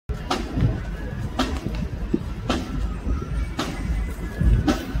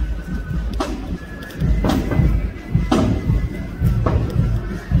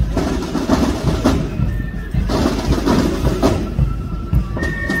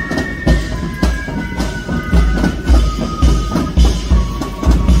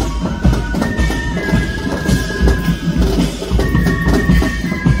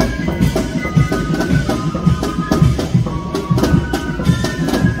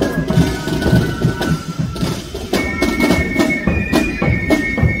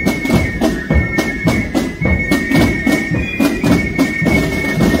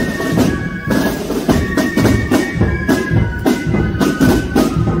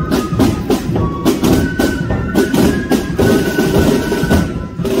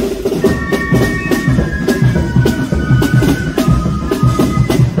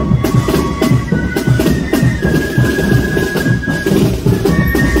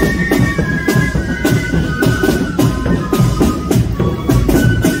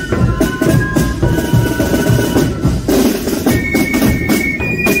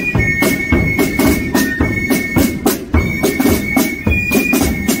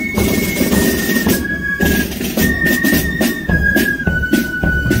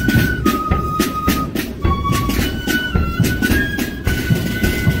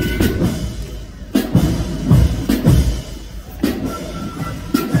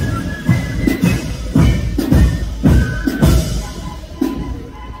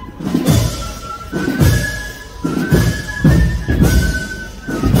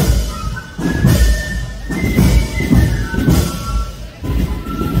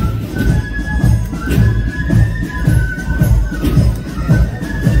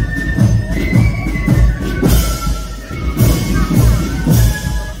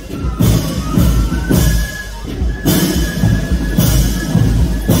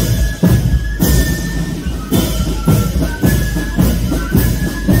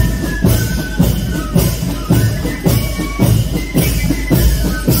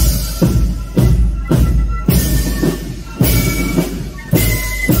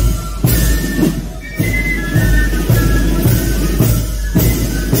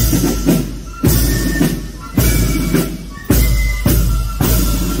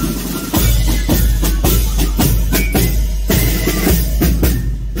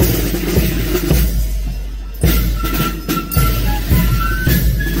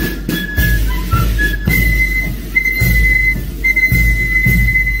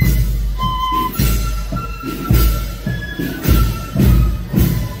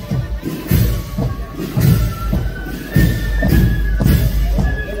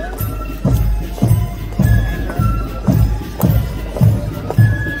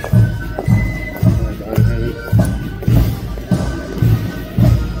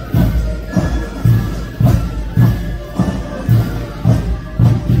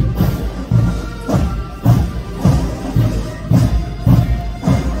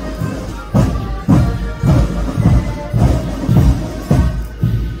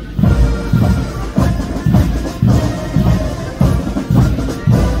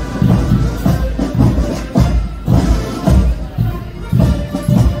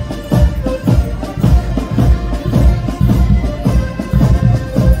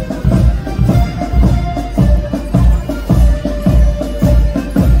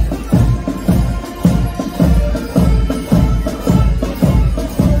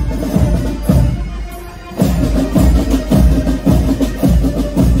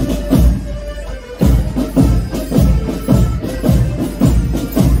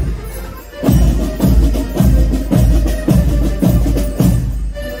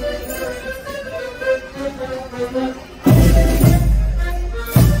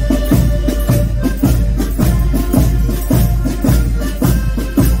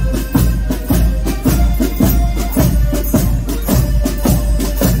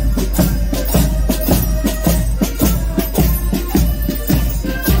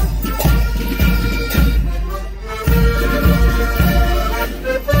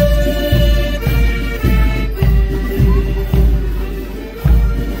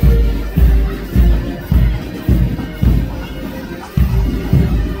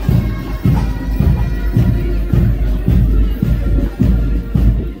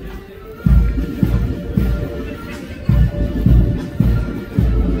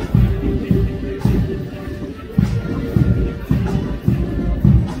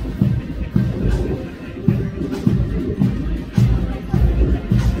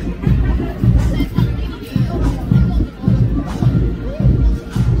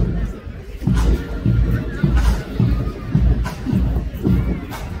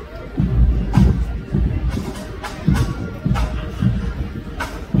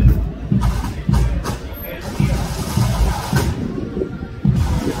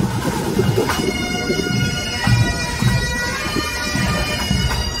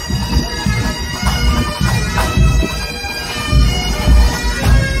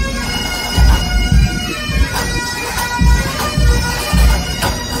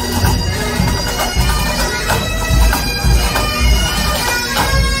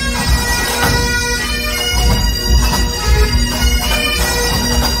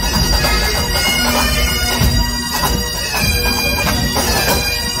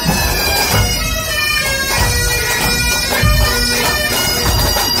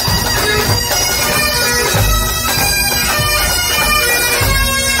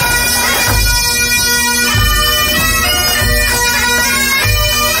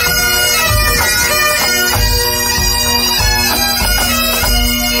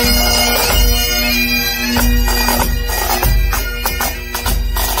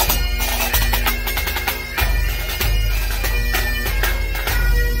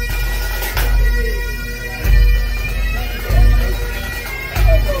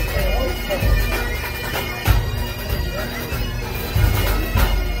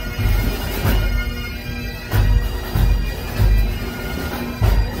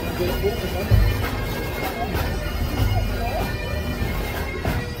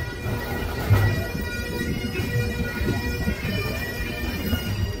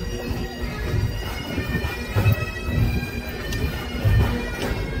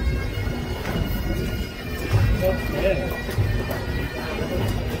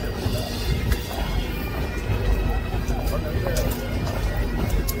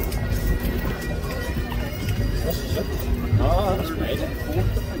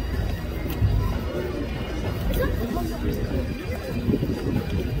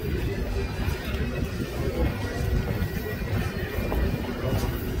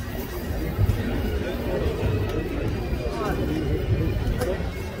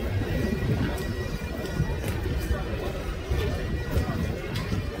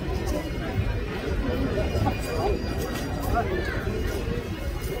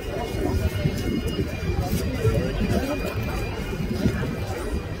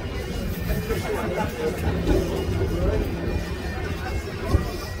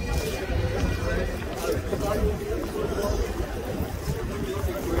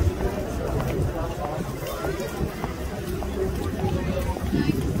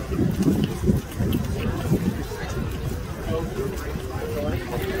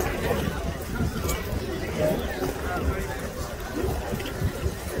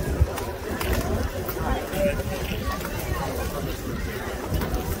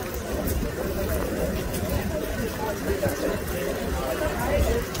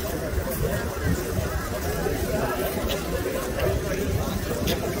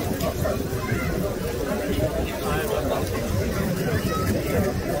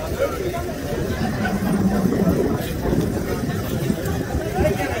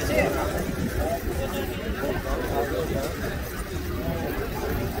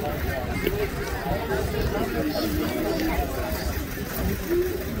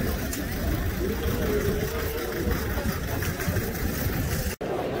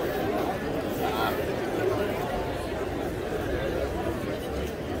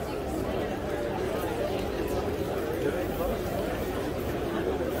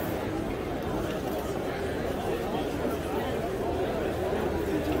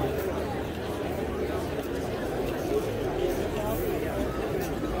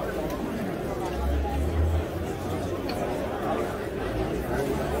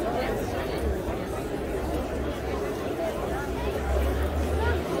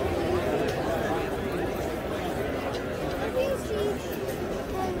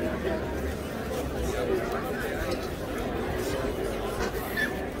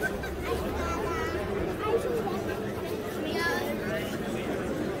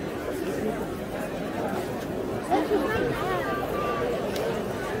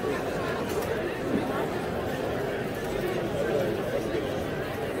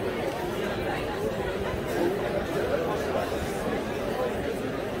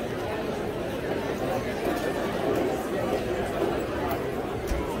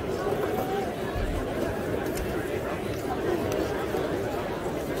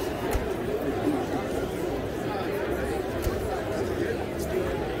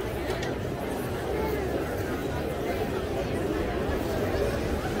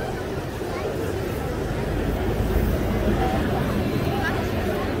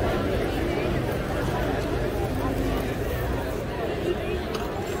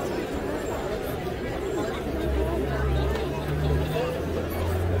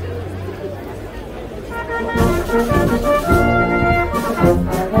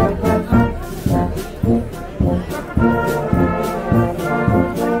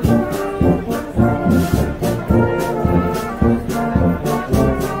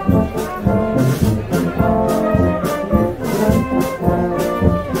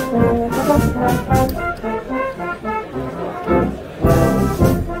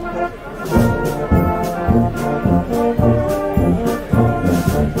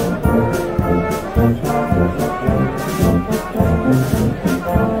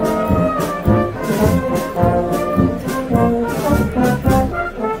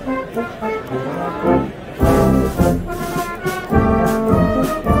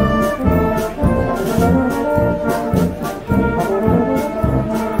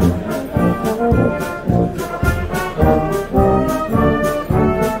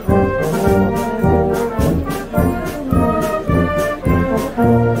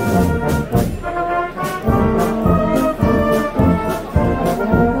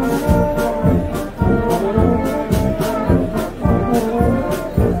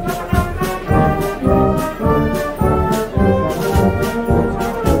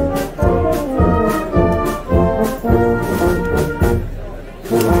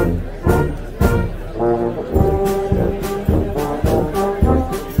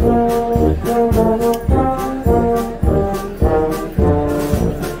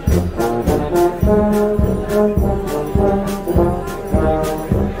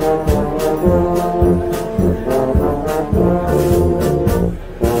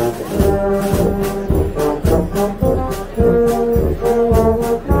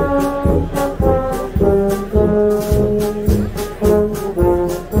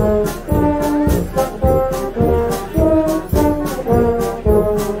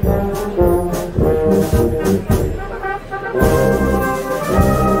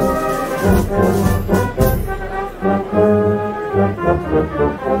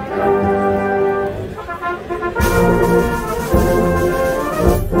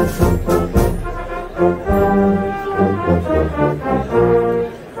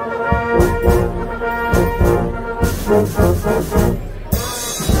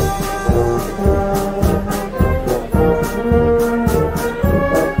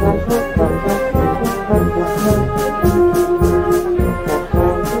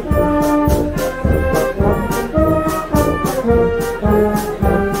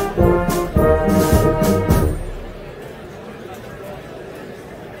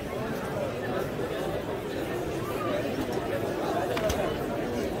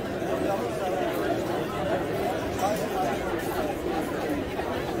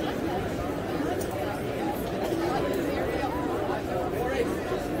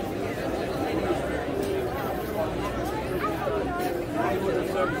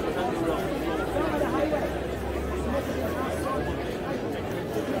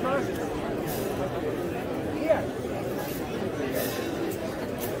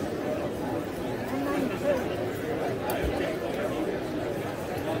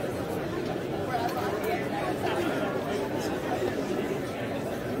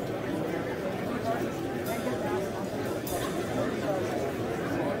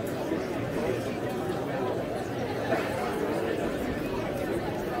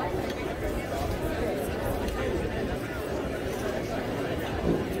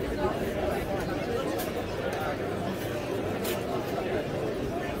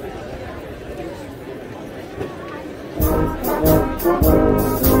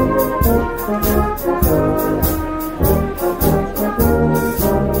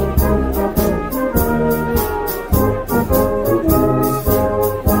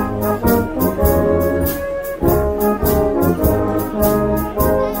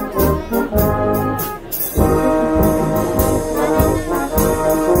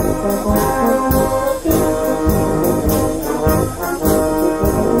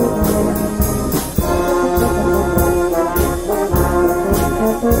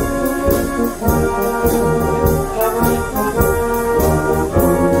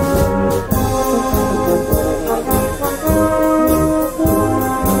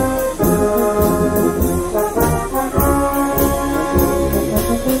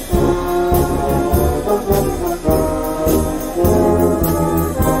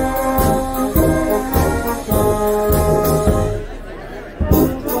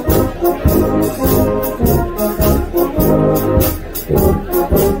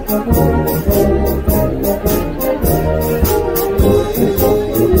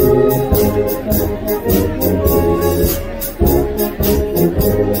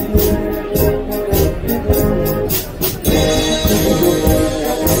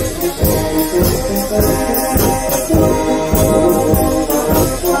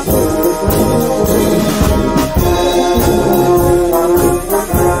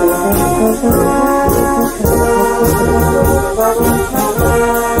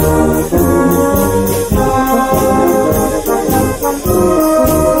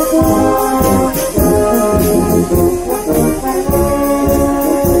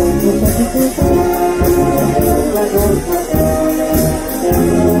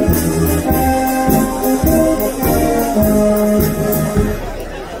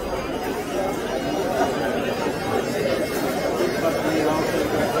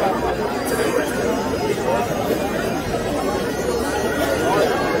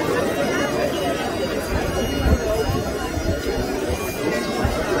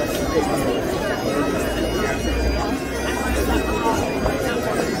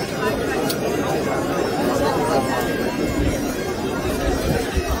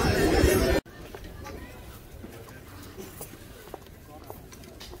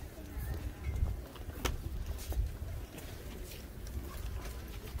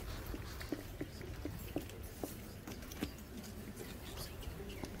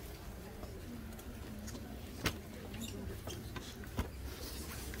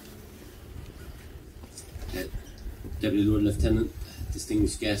Deputy Lord Lieutenant,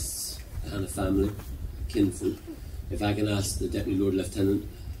 distinguished guests, the Hanna family, kinfolk, if I can ask the Deputy Lord Lieutenant,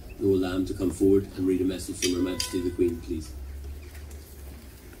 Noel Lamb, to come forward and read a message from Her Majesty the Queen, please.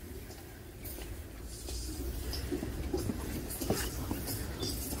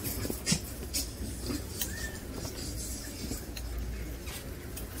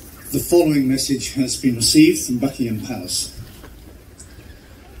 The following message has been received from Buckingham Palace.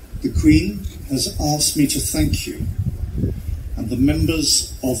 The Queen has asked me to thank you and the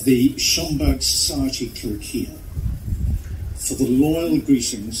members of the Schomburg Society Kilkeel for the loyal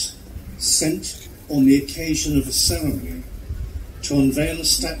greetings sent on the occasion of a ceremony to unveil a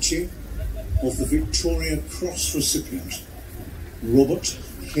statue of the Victoria Cross recipient, Robert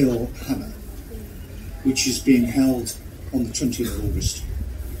Hill Hanna, which is being held on the 20th of August.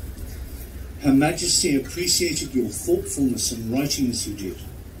 Her Majesty appreciated your thoughtfulness in writing as you did,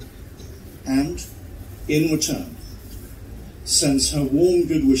 and, in return, sends her warm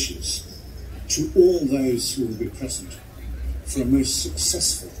good wishes to all those who will be present for a most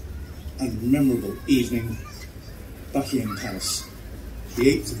successful and memorable evening, Buckingham Palace, the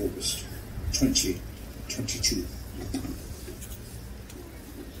 8th of August, 2022.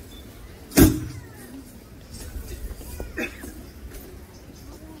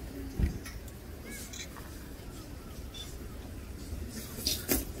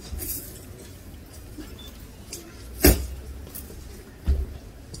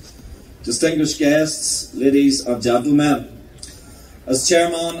 Distinguished guests, ladies and gentlemen, As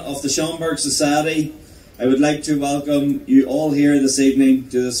chairman of the Schomburg Society, I would like to welcome you all here this evening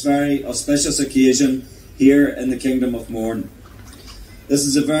to this very auspicious occasion here in the Kingdom of Mourne. This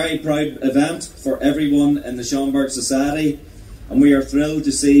is a very proud event for everyone in the Schomburg Society, and we are thrilled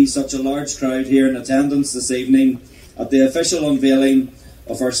to see such a large crowd here in attendance this evening at the official unveiling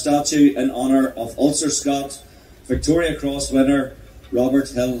of our statue in honour of Ulster Scot, Victoria Cross winner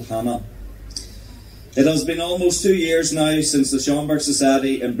Robert Hill Hanna. It has been almost 2 years now since the Schomburg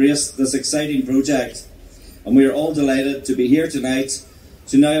Society embraced this exciting project, and we are all delighted to be here tonight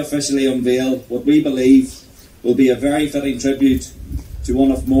to now officially unveil what we believe will be a very fitting tribute to one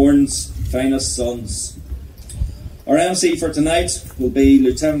of Mourne's finest sons. Our MC for tonight will be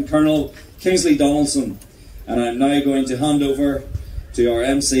Lieutenant Colonel Kingsley Donaldson, and I'm now going to hand over to our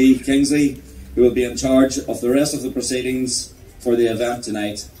MC, Kingsley, who will be in charge of the rest of the proceedings for the event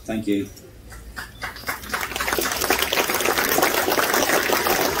tonight. Thank you.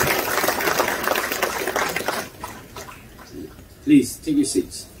 Please, take your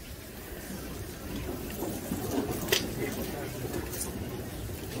seats.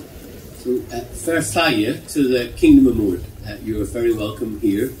 So, fair fire to the Kingdom of Mourne. You are very welcome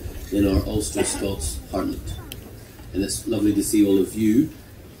here in our Ulster Scots heartland. And it's lovely to see all of you.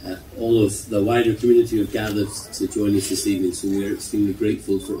 All of the wider community have gathered to join us this evening, so we are extremely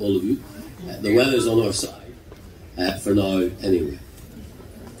grateful for all of you. The weather's on our side, for now anyway.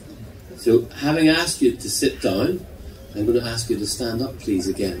 So, having asked you to sit down, I'm going to ask you to stand up, please,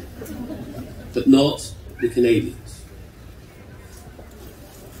 again. But not the Canadians.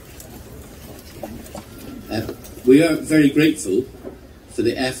 We are very grateful for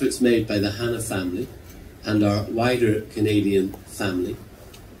the efforts made by the Hanna family and our wider Canadian family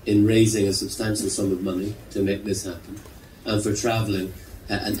in raising a substantial sum of money to make this happen, and for travelling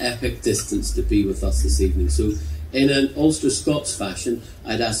an epic distance to be with us this evening. So, in an Ulster Scots fashion,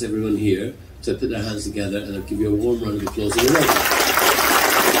 I'd ask everyone here to put their hands together, and I'll give you a warm round of applause in a row.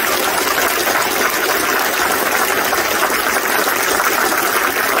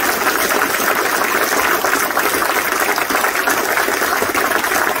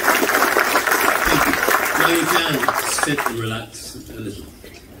 Sit and relax a little.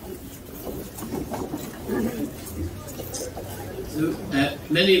 So,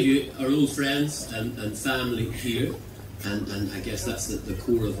 many of you are old friends and family here, and I guess that's the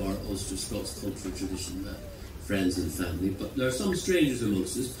core of our Ulster Scots cultural tradition, friends and family. But there are some strangers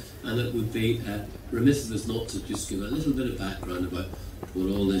amongst us, and it would be remiss of us not to just give a little bit of background about what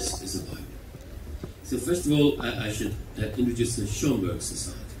all this is about. So first of all, I should introduce the Schomburg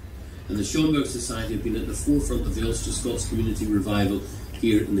Society. And the Schomburg Society have been at the forefront of the Ulster Scots community revival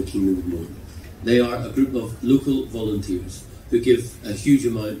here in the Kingdom of Mourne. They are a group of local volunteers who give a huge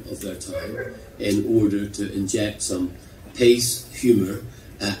amount of their time in order to inject some pace, humour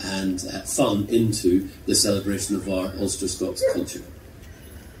and fun into the celebration of our Ulster Scots culture.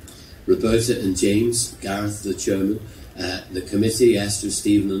 Roberta and James, Gareth the chairman, the committee, Esther,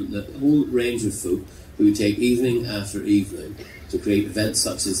 Stephen, and the whole range of folk who take evening after evening to create events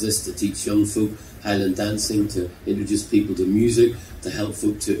such as this, to teach young folk Highland dancing, to introduce people to music, to help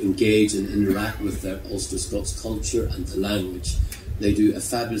folk to engage and interact with their Ulster Scots culture and the language. They do a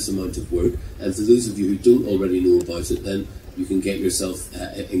fabulous amount of work, and for those of you who don't already know about it, then you can get yourself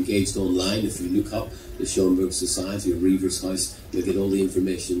engaged online. If you look up the Schomburg Society or Reaver's House, you'll get all the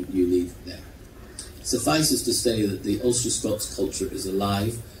information you need there. Suffices to say that the Ulster Scots culture is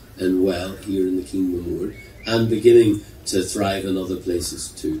alive and well here in the Kingdom of Mourne, and beginning to thrive in other places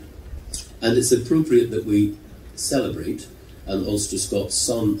too. And it's appropriate that we celebrate an Ulster Scots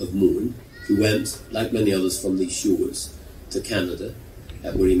son of Mourne who went, like many others from these shores, to Canada,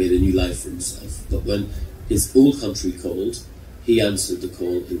 where he made a new life for himself. But when his old country called, he answered the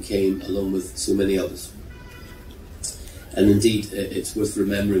call and came along with so many others. And indeed, it's worth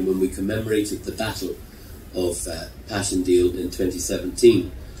remembering when we commemorated the Battle of Passchendaele in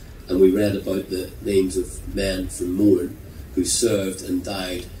 2017, and we read about the names of men from Mourne who served and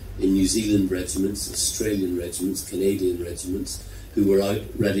died in New Zealand regiments, Australian regiments, Canadian regiments, who were out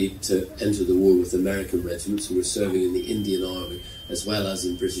ready to enter the war with American regiments, who were serving in the Indian Army, as well as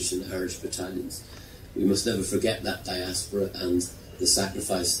in British and Irish battalions. We must never forget that diaspora and the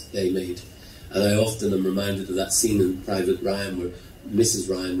sacrifice they made. And I often am reminded of that scene in Private Ryan where Mrs.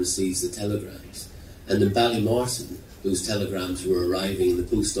 Ryan receives the telegrams. And in Ballymartin, those telegrams were arriving in the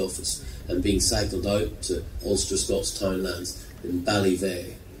post office and being cycled out to Ulster Scots townlands in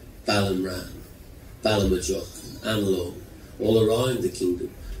Ballyvea, Ballinran, Ballymajock, Annalone, all around the kingdom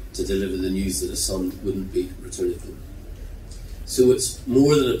to deliver the news that a son wouldn't be returning home. So it's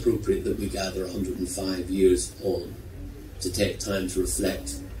more than appropriate that we gather 105 years on to take time to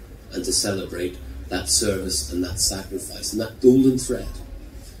reflect and to celebrate that service and that sacrifice and that golden thread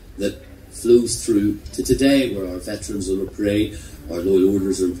that flows through to today, where our veterans are on parade, our loyal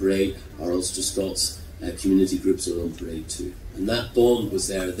orders are on parade, our Ulster Scots community groups are on parade too. And that bond was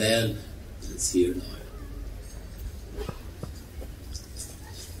there then, and it's here now.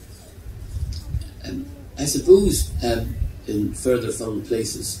 I suppose in further flung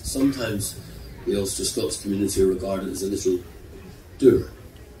places, sometimes the Ulster Scots community are regarded as a little dour.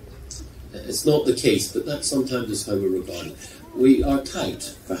 It's not the case, but that sometimes is how we're regarded. We are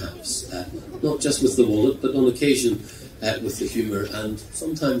tight, perhaps, not just with the wallet, but on occasion with the humour, and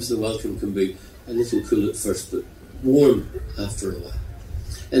sometimes the welcome can be a little cool at first, but warm after a while.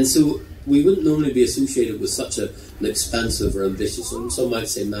 And so we wouldn't normally be associated with such an expansive or ambitious, or some might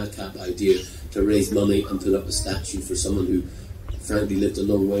say madcap idea, to raise money and put up a statue for someone who frankly lived a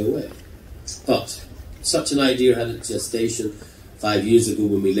long way away. But such an idea had its gestation 5 years ago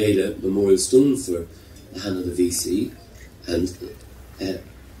when we laid a memorial stone for Hanna the VC, and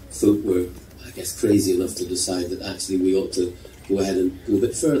folk were, I guess, crazy enough to decide that actually we ought to go ahead and go a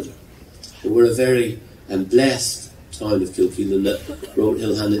bit further. But we're a very blessed town of Kilkeel, in that Robert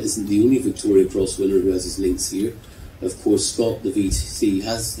Hill Hanna isn't the only Victoria Cross winner who has his links here. Of course, Scott the VC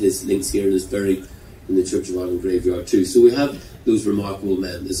has his links here and is buried in the Church of Ireland graveyard too. So we have those remarkable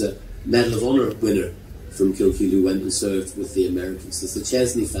men. There's a Medal of Honour winner from Kilkeel who went and served with the Americans. There's the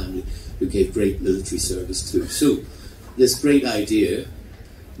Chesney family who gave great military service too. So this great idea,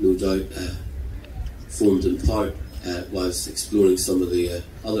 no doubt formed in part whilst exploring some of the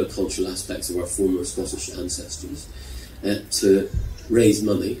other cultural aspects of our former Scottish ancestors, to raise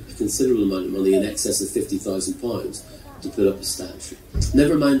money, a considerable amount of money, in excess of £50,000, to put up a statue.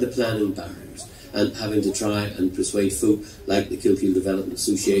 Never mind the planning barriers, and having to try and persuade folk like the Kilkeel Development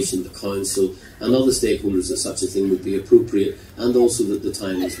Association, the council, and other stakeholders that such a thing would be appropriate, and also that the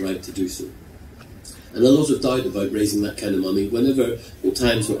time is right to do so. And a lot of doubt about raising that kind of money whenever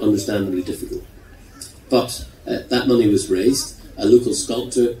times were understandably difficult. But that money was raised. A local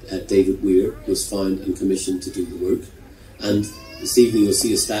sculptor, David Weir, was found and commissioned to do the work. And this evening you'll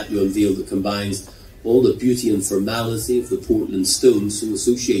see a statue unveiled that combines all the beauty and formality of the Portland stone so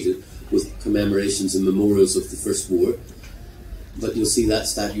associated with commemorations and memorials of the First War. But you'll see that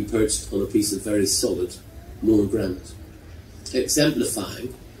statue perched on a piece of very solid Mourne granite,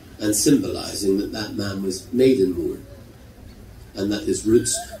 exemplifying and symbolising that that man was made in Mourne, and that his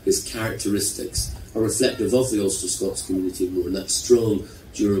roots, his characteristics, are reflective of the Ulster Scots community in Mourne, that strong,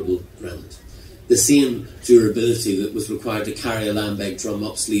 durable granite. The same durability that was required to carry a lambeg drum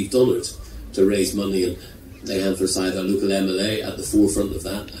up-sleeved onwards to raise money, and they emphasised our local MLA at the forefront of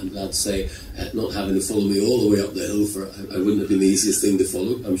that. I'm glad to say, not having to follow me all the way up the hill, for I wouldn't have been the easiest thing to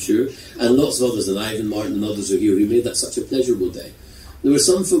follow, I'm sure. And lots of others, and Ivan Martin and others are here, who made that such a pleasurable day. There were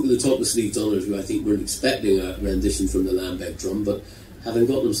some folk at the top of sleeved honours who I think weren't expecting a rendition from the lambeg drum, but having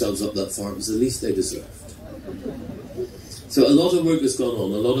got themselves up that far, it was the least they deserved. So a lot of work has gone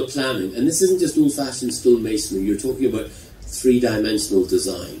on, a lot of planning, and this isn't just old-fashioned stone masonry. You're talking about three-dimensional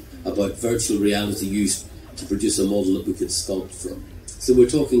design, about virtual reality used to produce a model that we could sculpt from. So we're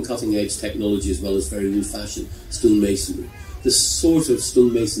talking cutting-edge technology as well as very old-fashioned stone masonry. The sort of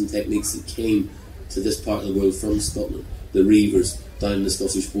stonemason techniques that came to this part of the world from Scotland, the reivers down in the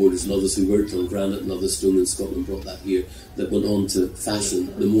Scottish borders and others who worked on granite and other stone in Scotland brought that here, that went on to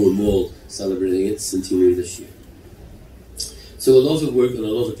fashion the Mourne Mall, celebrating its centenary this year. So a lot of work and a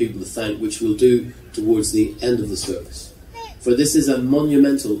lot of people to thank, which we'll do towards the end of the service. For this is a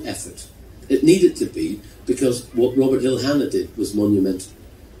monumental effort. It needed to be, because what Robert Hill Hanna did was monumental.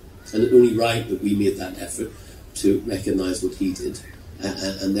 And it's only right that we made that effort to recognise what he did,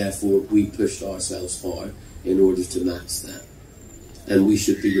 and therefore we pushed ourselves hard in order to match that. And we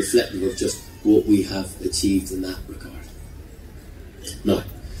should be reflective of just what we have achieved in that regard. Now,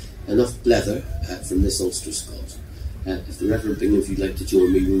 enough blether from this Ulster Scot. If the Reverend Bingham, if you'd like to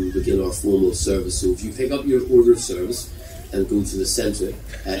join me, we will begin our formal service. So if you pick up your order of service and go to the centre,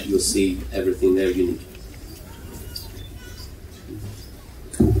 you'll see everything there you need.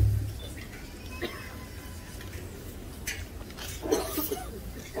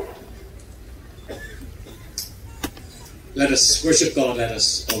 Let us worship God, let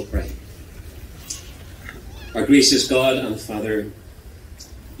us all pray. Our gracious God and Father,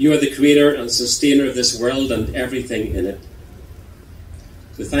 you are the creator and sustainer of this world and everything in it.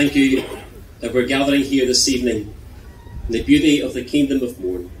 We thank you that we're gathering here this evening in the beauty of the kingdom of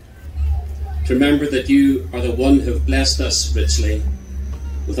Mourne, to remember that you are the one who have blessed us richly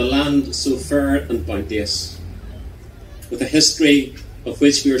with a land so fair and bounteous, with a history of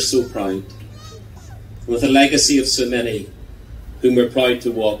which we are so proud, with a legacy of so many whom we're proud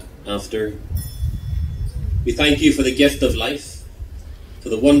to walk after. We thank you for the gift of life, for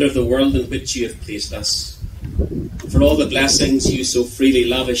the wonder of the world in which you have placed us, and for all the blessings you so freely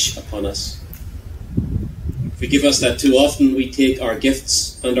lavish upon us. Forgive us that too often we take our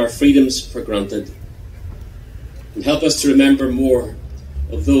gifts and our freedoms for granted, and help us to remember more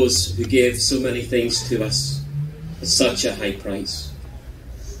of those who gave so many things to us at such a high price.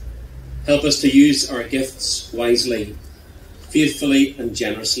 Help us to use our gifts wisely, faithfully and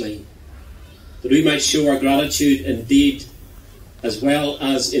generously, that we might show our gratitude in deed as well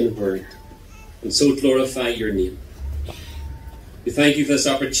as in word, and so glorify your name. We thank you for this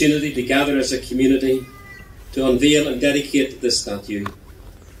opportunity to gather as a community to unveil and dedicate this statue.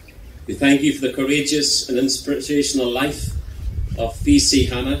 We thank you for the courageous and inspirational life of VC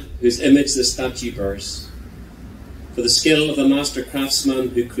Hanna, whose image the statue bears, for the skill of the master craftsman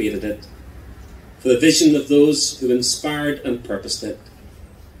who created it, for the vision of those who inspired and purposed it,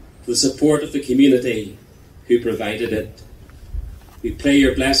 for the support of the community who provided it. We pray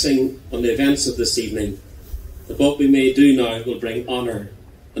your blessing on the events of this evening, that what we may do now will bring honour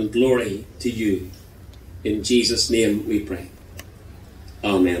and glory to you. In Jesus' name we pray.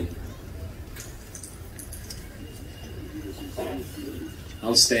 Amen.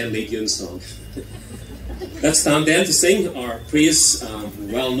 I'll stay and lead you in song. Let's stand then to sing our praise,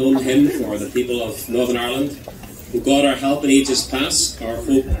 well-known hymn for the people of Northern Ireland, who God our help in ages past, our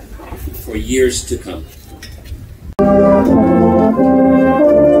hope for years to come.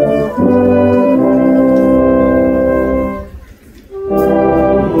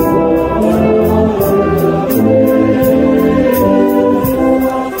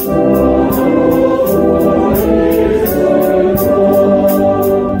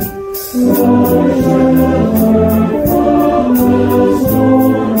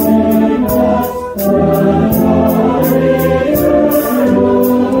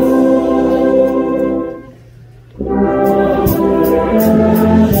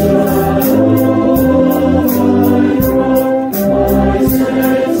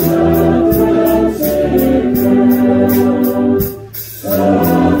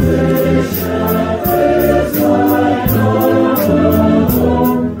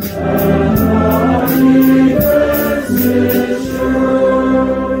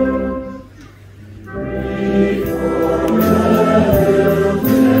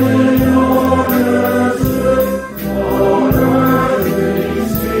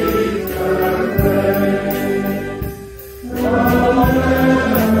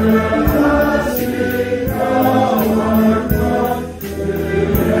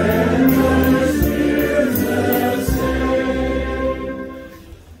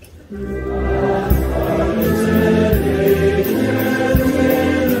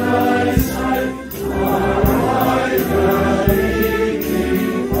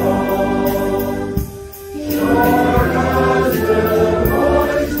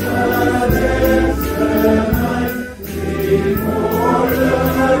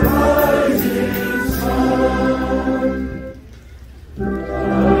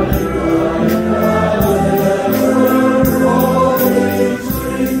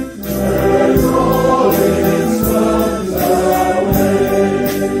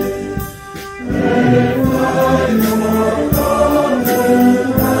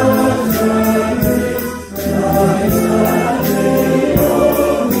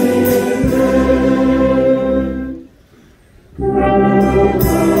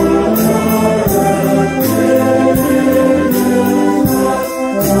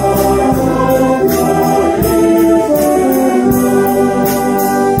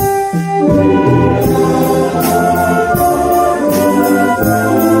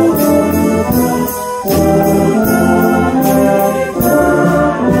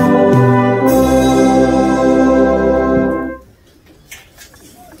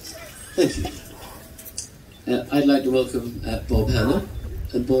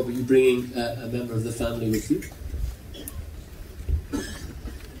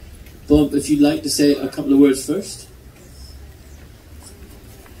 Bob, if you'd like to say a couple of words first.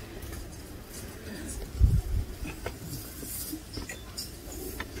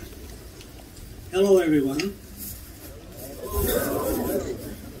 Hello, everyone.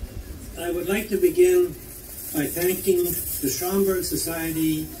 I would like to begin by thanking the Schomburg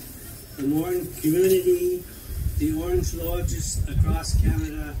Society, the Mourne community, the Orange Lodges across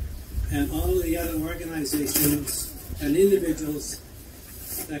Canada, and all of the other organizations and individuals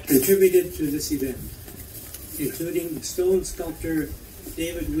that contributed to this event, including stone sculptor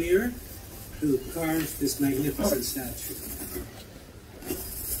David Weir, who carved this magnificent statue.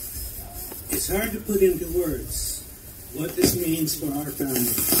 It It's hard to put into words what this means for our family.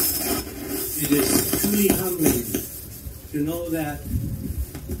 It is truly humbling to know that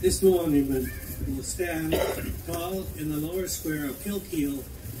this monument will stand tall in the lower square of Kilkeel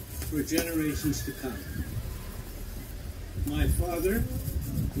for generations to come. My father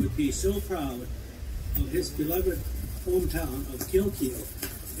would be so proud of his beloved hometown of Kilkeel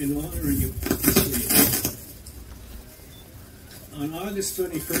in honoring him this day. On August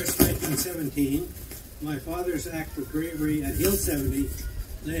 21st, 1917, my father's act of bravery at Hill 70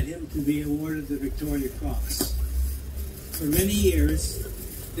 led him to be awarded the Victoria Cross. For many years,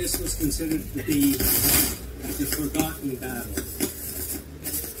 this was considered to be the forgotten battle.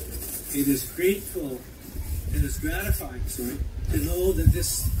 It is gratifying, to know that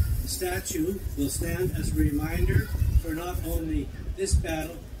this statue will stand as a reminder for not only this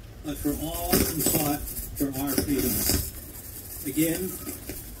battle, but for all who fought for our freedoms. Again,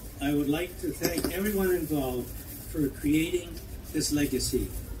 I would like to thank everyone involved for creating this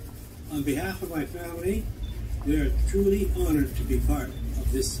legacy. On behalf of my family, we are truly honored to be part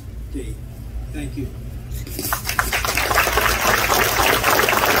of this day. Thank you.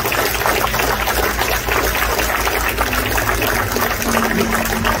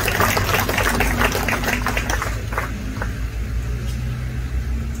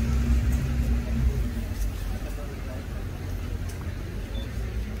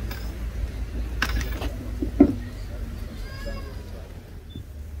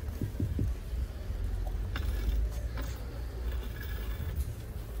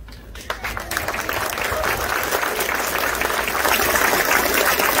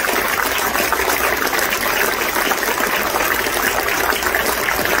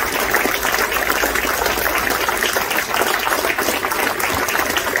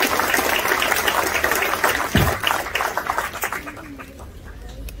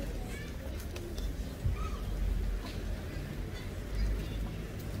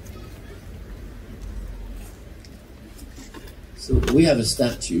 So we have a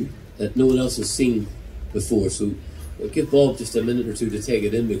statue that no one else has seen before, so we'll give Bob just a minute or two to take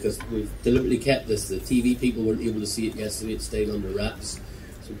it in, because we've deliberately kept this. The TV people weren't able to see it yesterday, it stayed under wraps.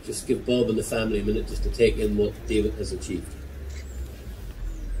 So just give Bob and the family a minute just to take in what David has achieved.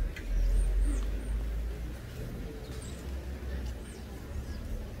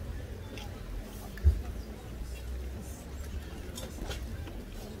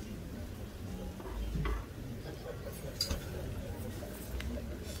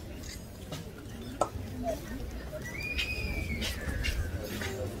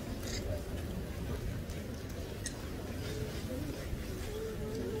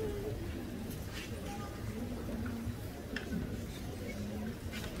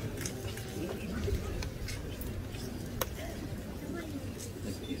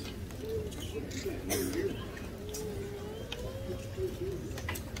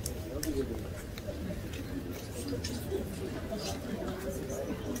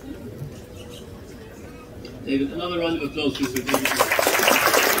 David, another round of applause for David.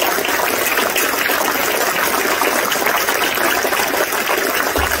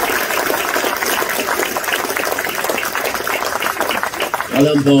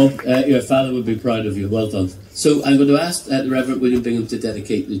 Well done, Bob. Your father would be proud of you. Well done. So I'm going to ask the Reverend William Bingham to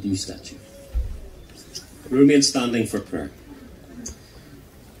dedicate the new statue. We remain standing for prayer.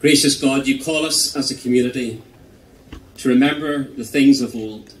 Gracious God, you call us as a community to remember the things of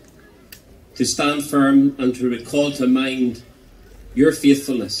old, to stand firm and to recall to mind your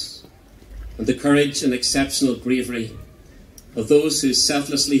faithfulness and the courage and exceptional bravery of those who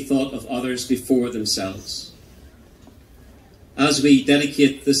selflessly thought of others before themselves. As we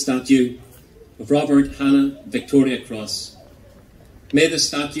dedicate the statue of Robert Hanna Victoria Cross, may the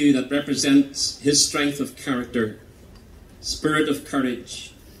statue that represents his strength of character, spirit of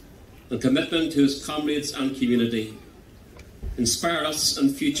courage, and commitment to his comrades and community inspire us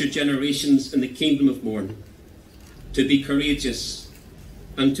and future generations in the Kingdom of Mourne to be courageous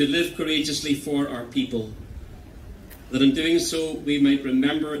and to live courageously for our people, that in doing so we might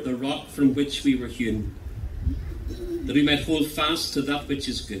remember the rock from which we were hewn, that we might hold fast to that which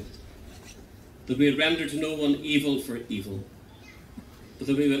is good, that we would render to no one evil for evil, but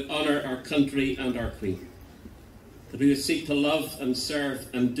that we would honour our country and our Queen, that we would seek to love and serve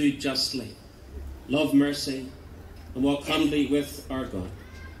and do justly, love mercy, and walk humbly with our God.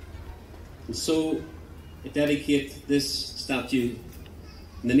 And so I dedicate this statue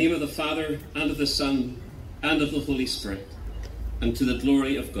in the name of the Father, and of the Son, and of the Holy Spirit, and to the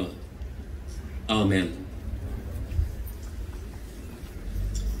glory of God. Amen.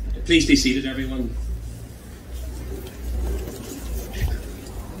 Please be seated, everyone.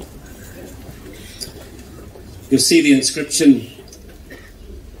 You'll see the inscription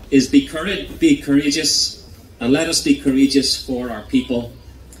is be courageous, and let us be courageous for our people.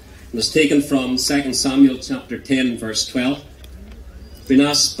 It was taken from 2 Samuel chapter 10, verse 12. Been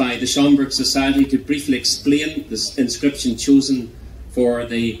asked by the Schomburg Society to briefly explain this inscription chosen for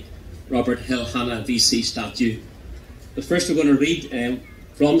the Robert Hill Hanna VC statue. But first we're going to read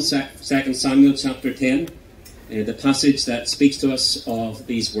from 2 Samuel chapter 10, the passage that speaks to us of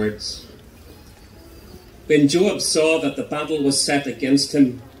these words. When Joab saw that the battle was set against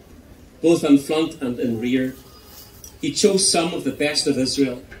him, both in front and in rear, he chose some of the best of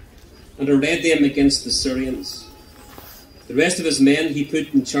Israel and arrayed them against the Syrians. The rest of his men he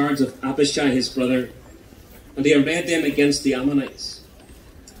put in charge of Abishai his brother, and he arrayed them against the Ammonites.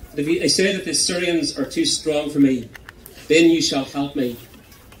 And if I say that the Syrians are too strong for me, then you shall help me.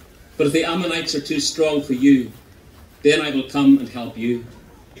 But if the Ammonites are too strong for you, then I will come and help you.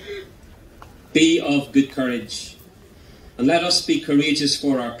 Be of good courage, and let us be courageous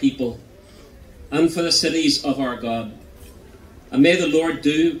for our people and for the cities of our God. And may the Lord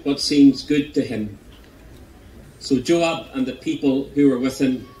do what seems good to him. So Joab and the people who were with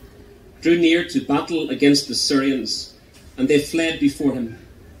him drew near to battle against the Syrians, and they fled before him.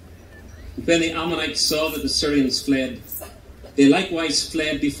 And when the Ammonites saw that the Syrians fled, they likewise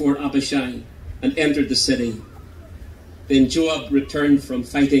fled before Abishai and entered the city. Then Joab returned from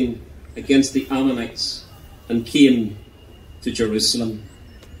fighting against the Ammonites and came to Jerusalem.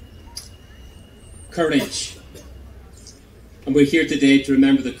 Courage. And we're here today to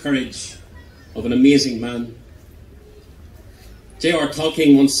remember the courage of an amazing man. J.R.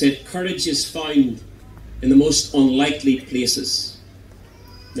 Tolkien once said, courage is found in the most unlikely places.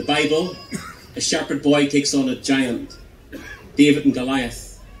 In the Bible, a shepherd boy takes on a giant, David and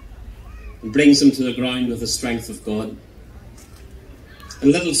Goliath, and brings him to the ground with the strength of God. In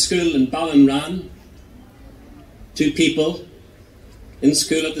a little school in Ballinran, two people in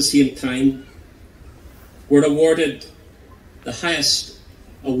school at the same time were awarded the highest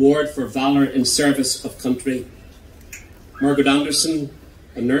award for valour in service of country. Margaret Anderson,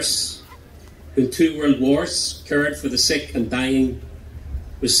 a nurse who in 2 world wars cared for the sick and dying,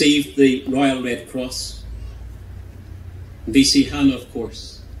 received the Royal Red Cross. VC Hanna, of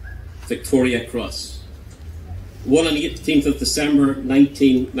course, Victoria Cross. One on the 18th of December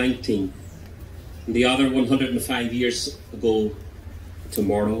 1919, and the other 105 years ago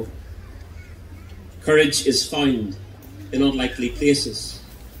tomorrow. Courage is found in unlikely places,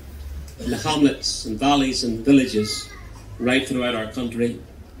 in the hamlets and valleys and villages right throughout our country.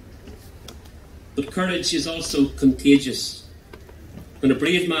 But courage is also contagious. When a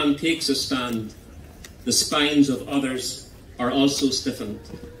brave man takes a stand, the spines of others are also stiffened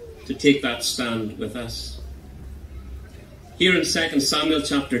to take that stand with us. Here in 2 Samuel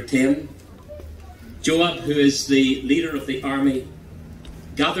chapter 10, Joab, who is the leader of the army,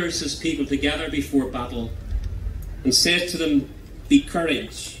 gathers his people together before battle and says to them, be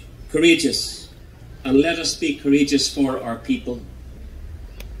courageous, and let us be courageous for our people.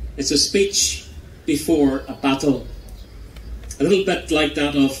 It's a speech before a battle, a little bit like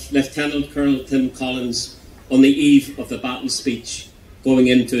that of Lieutenant Colonel Tim Collins on the eve of the battle speech going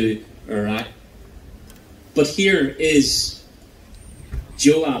into Iraq. But here is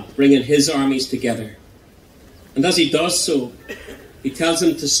Joab bringing his armies together. And as he does so, he tells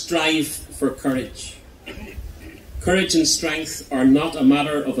them to strive for courage. Courage and strength are not a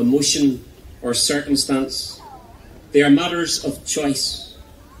matter of emotion or circumstance. They are matters of choice.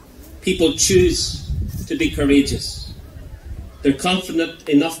 People choose to be courageous. They're confident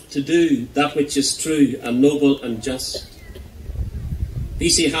enough to do that which is true and noble and just.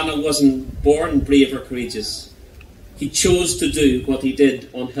 V.C. Hanna wasn't born brave or courageous. He chose to do what he did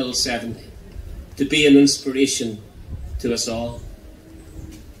on Hill 70, to be an inspiration to us all.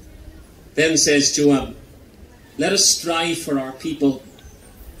 Then says Joab, let us strive for our people.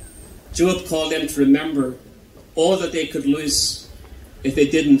 Joab called them to remember all that they could lose if they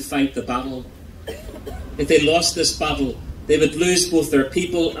didn't fight the battle. If they lost this battle, they would lose both their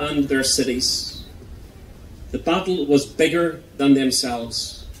people and their cities. The battle was bigger than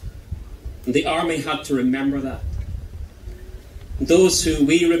themselves, and the army had to remember that. And those who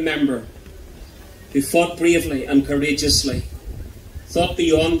we remember, who fought bravely and courageously, thought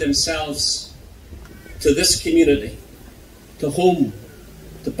beyond themselves to this community, to home,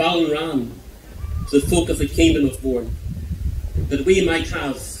 to Ballinran, to the folk of the Kingdom of Mourne, that we might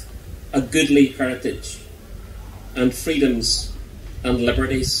have a goodly heritage and freedoms and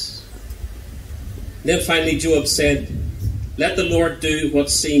liberties. Then finally Joab said, let the Lord do what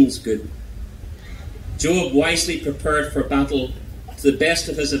seems good. Joab wisely prepared for battle to the best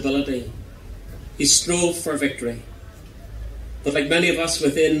of his ability, He strove for victory. But like many of us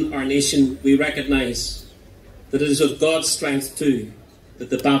within our nation, we recognise that it is with God's strength too that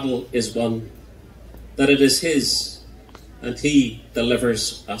the battle is won, that it is His, and He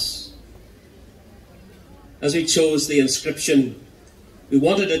delivers us. As we chose the inscription, we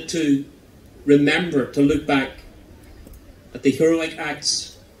wanted it to remember, to look back at the heroic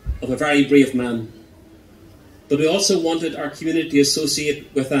acts of a very brave man. But we also wanted our community to associate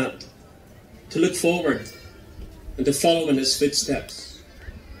with that, to look forward and to follow in his footsteps,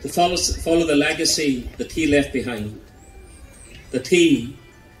 to follow the legacy that he left behind, that he,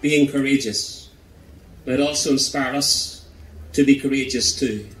 being courageous, might also inspire us to be courageous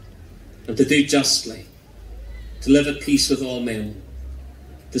too, and to do justly, to live at peace with all men,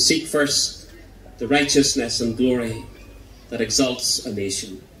 to seek first the righteousness and glory that exalts a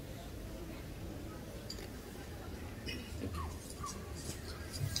nation.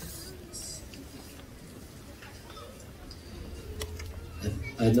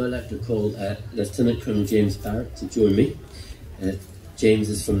 I'd now like to call Lieutenant Colonel James Barrett to join me. James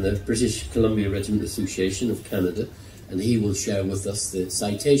is from the British Columbia Regiment Association of Canada, and he will share with us the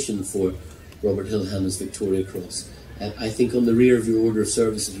citation for Robert Hill Hanna's Victoria Cross. I think on the rear of your order of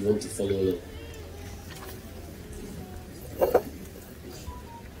service, if you want to follow along.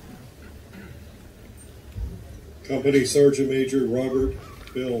 Company Sergeant Major Robert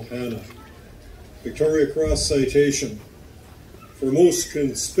Bill Hanna. Victoria Cross citation. For most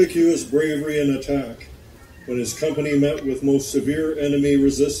conspicuous bravery in attack, when his company met with most severe enemy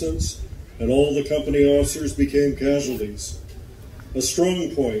resistance, and all the company officers became casualties. A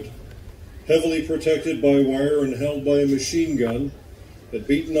strong point, heavily protected by wire and held by a machine gun, had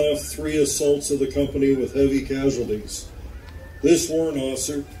beaten off 3 assaults of the company with heavy casualties. This warrant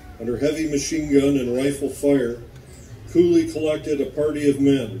officer, under heavy machine gun and rifle fire, coolly collected a party of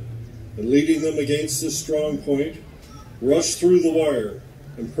men, and leading them against this strong point, rushed through the wire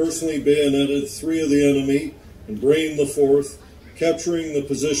and personally bayoneted 3 of the enemy and brained the 4th, capturing the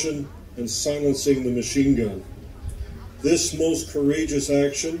position and silencing the machine gun. This most courageous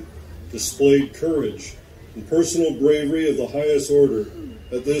action displayed courage and personal bravery of the highest order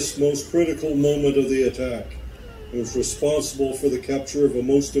at this most critical moment of the attack, and was responsible for the capture of a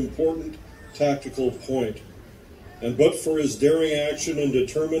most important tactical point. And but for his daring action and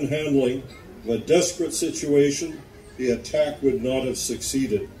determined handling of a desperate situation, the attack would not have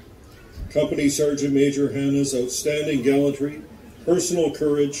succeeded. Company Sergeant Major Hanna's outstanding gallantry, personal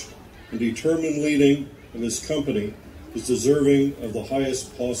courage, and determined leading of his company is deserving of the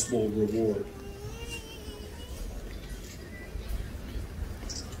highest possible reward.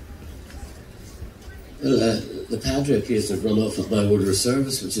 Well, the Padre appears to have run off with my order of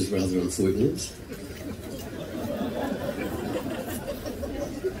service, which is rather unfortunate.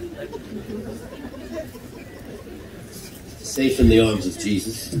 Safe in the arms of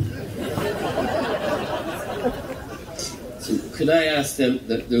Jesus. So could I ask them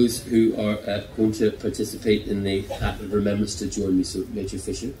that those who are going to participate in the act of remembrance to join me? So Major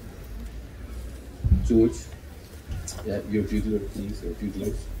Fisher, George, your bugler, please, or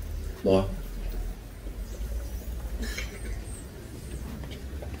buglers, Mark.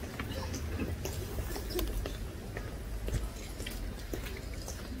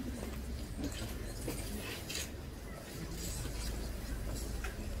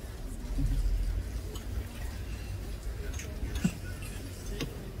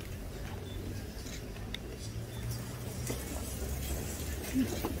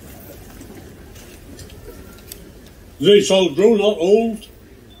 They shall grow not old,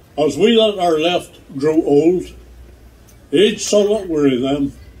 as we that are left grow old. Age shall not weary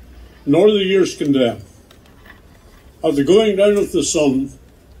them, nor the years condemn. At the going down of the sun,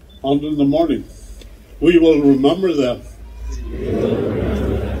 and in the morning, we will remember them.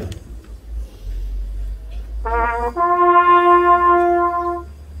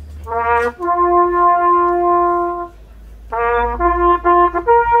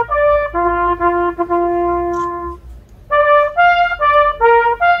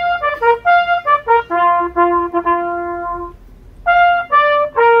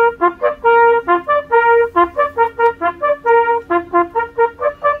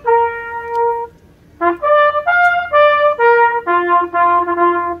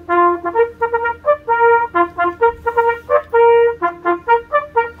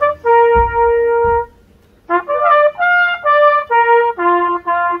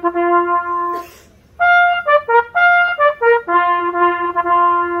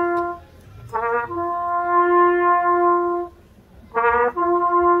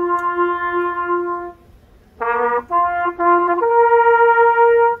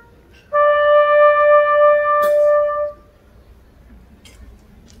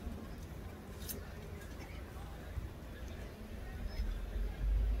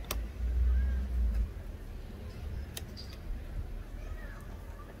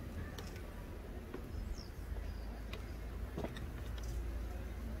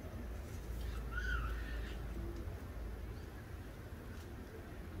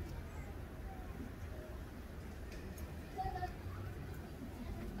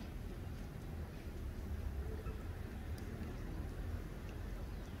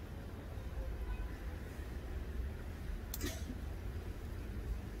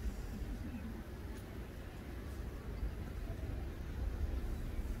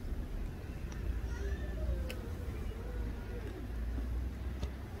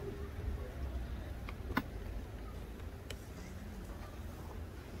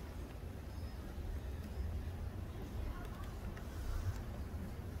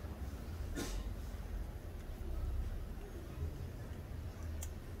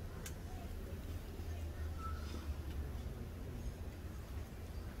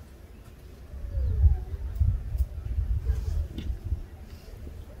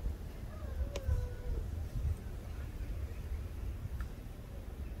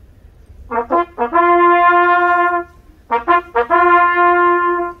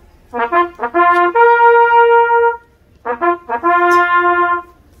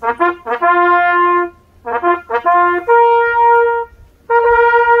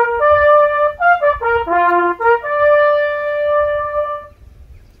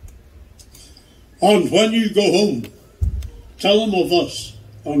 And when you go home, tell them of us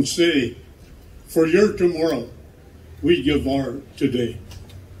and say, for your tomorrow, we give our today.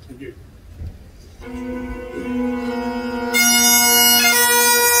 Thank you.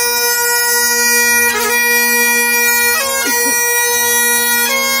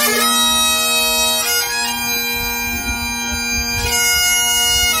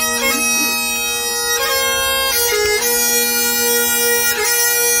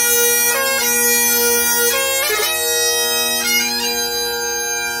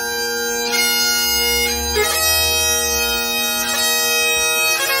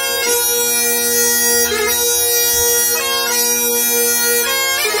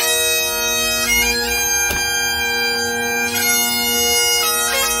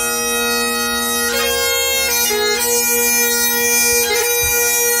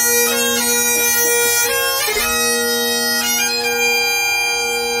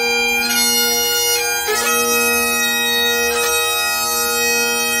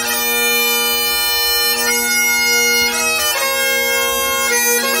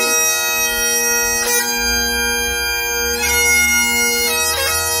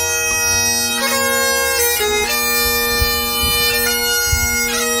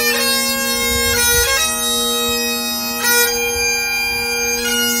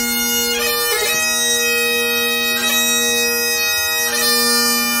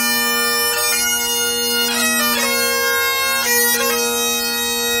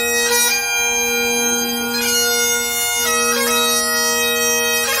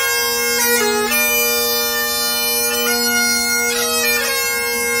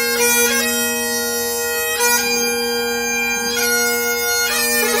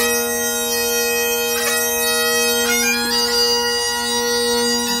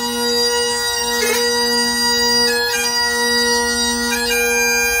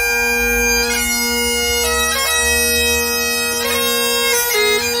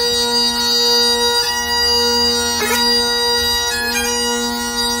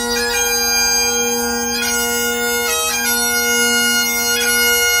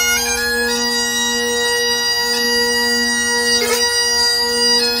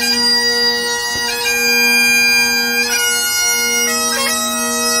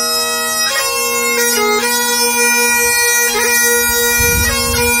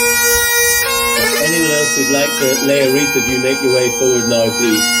 Who'd like to lay a wreath of you, make your way forward now,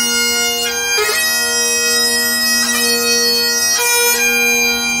 please.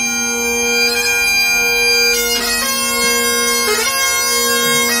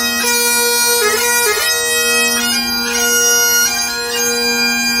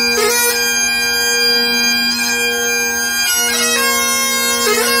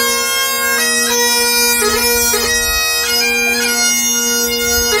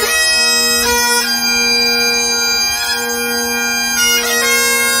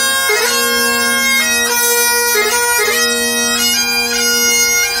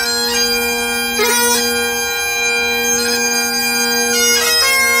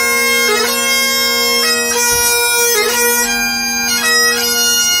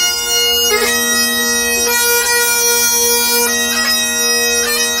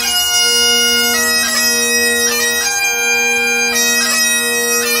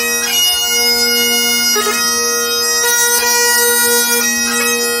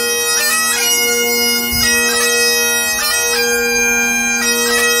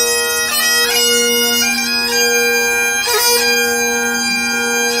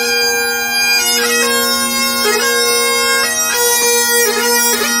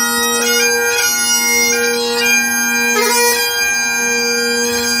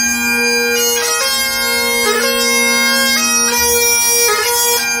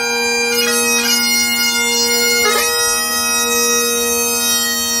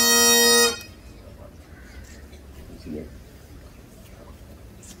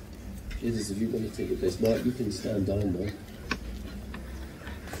 Jesus, if you want to take a place, Mark, you can stand down now.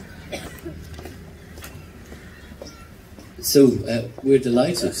 So we're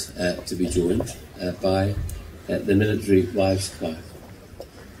delighted to be joined by the Military Wives Choir.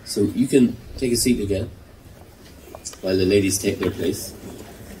 So you can take a seat again while the ladies take their place.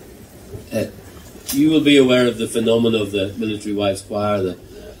 You will be aware of the phenomenon of the Military Wives Choir, the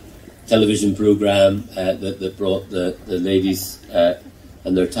television programme that brought the ladies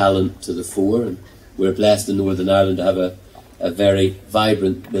and their talent to the fore. And we're blessed in Northern Ireland to have a very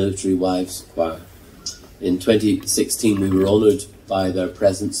vibrant military wives choir. In 2016 we were honoured by their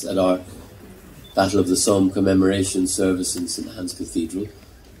presence at our Battle of the Somme commemoration service in St Anne's Cathedral,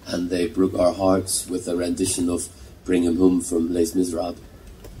 and they broke our hearts with a rendition of Bring Him Home from Les Miserables,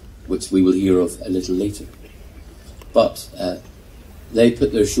 which we will hear of a little later. But they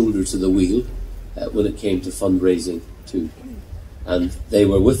put their shoulder to the wheel when it came to fundraising too. And they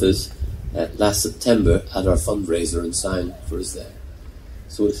were with us last September at our fundraiser and sang for us there.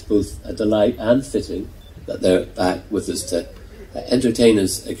 So it's both a delight and fitting that they're back with us to entertain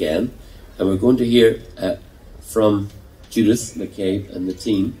us again. And we're going to hear from Judith McCabe and the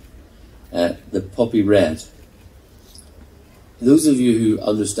team, the Poppy Red. Those of you who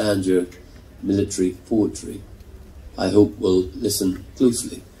understand your military poetry, I hope will listen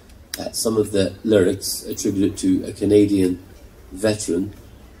closely. Some of the lyrics attributed to a Canadian veteran,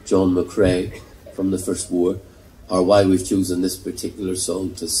 John McCrae, from the First War, are why we've chosen this particular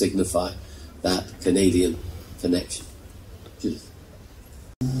song to signify that Canadian connection. Judith.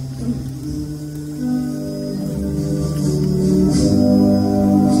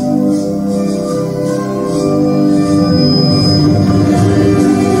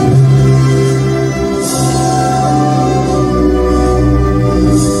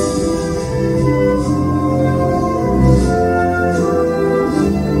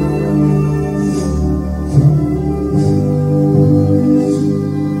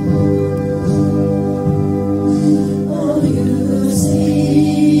 Oh, you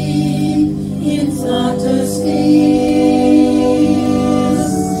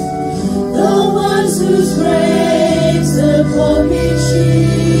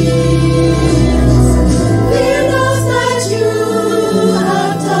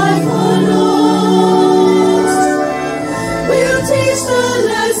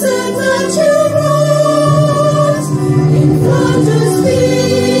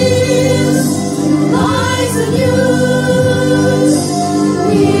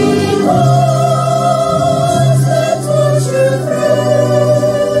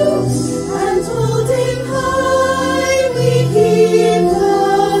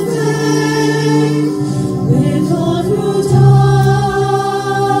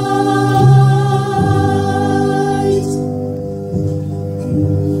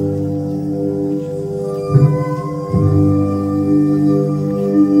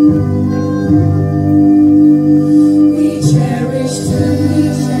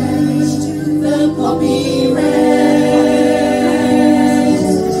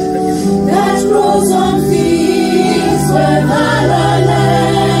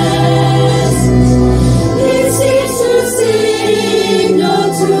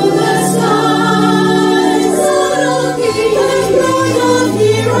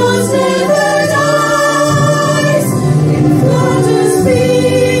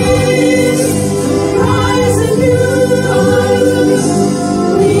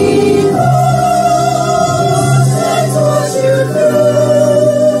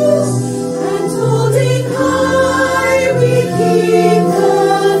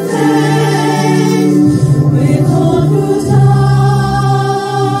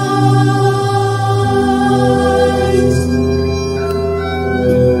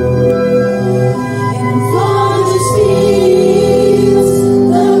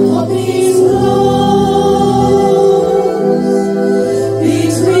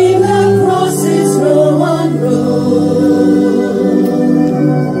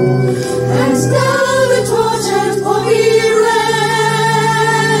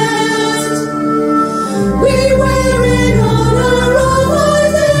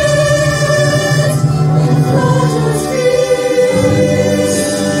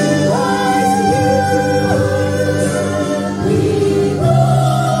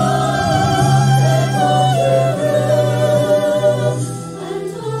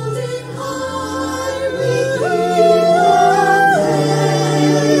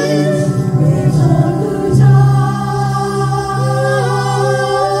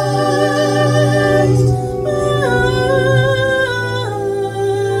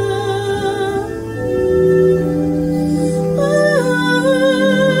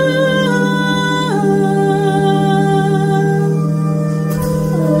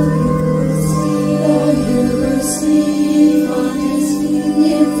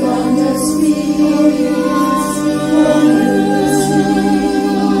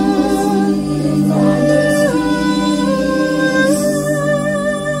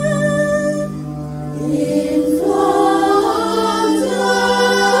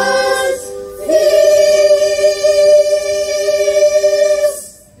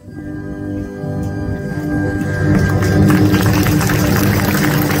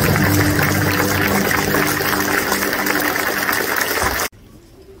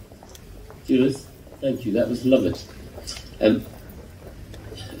Judith, thank you. That was lovely. The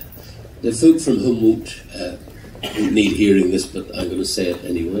folk from whom won't need hearing this, but I'm going to say it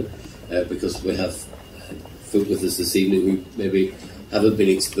anyway, because we have folk with us this evening who maybe haven't been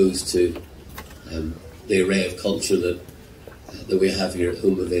exposed to the array of culture that we have here at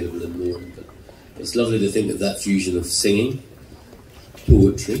home available in Mourne. But it's lovely to think of that fusion of singing,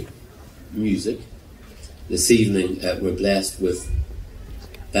 poetry, music. This evening we're blessed with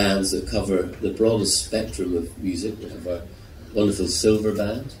bands that cover the broadest spectrum of music. We have our wonderful silver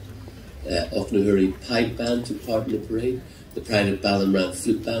band, Auchnahurry Pipe Band took part in the parade, the Pride of Ballinram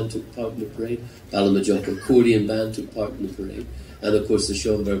Flute Band took part in the parade, Ballymajok Accordion Band took part in the parade, and of course the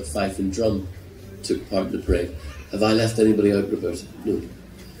Schaumburg Fife and Drum took part in the parade. Have I left anybody out, Roberta? No.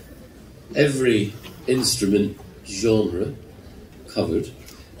 Every instrument genre covered.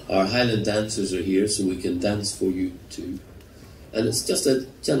 Our Highland dancers are here, so we can dance for you too. And it's just a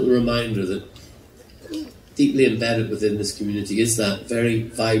gentle reminder that deeply embedded within this community is that very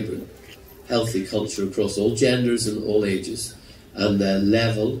vibrant, healthy culture across all genders and all ages, and the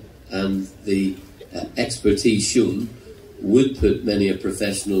level and the expertise shown would put many a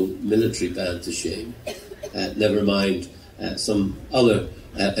professional military band to shame, never mind some other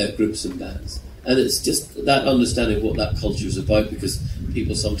groups and bands. And it's just that understanding of what that culture is about, because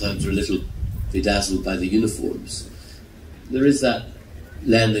people sometimes are a little bedazzled by the uniforms. There is that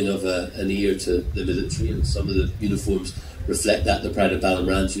lending of an ear to the military, and some of the uniforms reflect that. The Pride of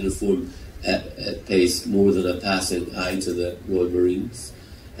Ballinram's uniform pays more than a passing eye to the Royal Marines.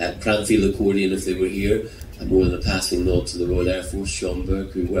 Cranfield Accordion, if they were here, more than a passing nod to the Royal Air Force.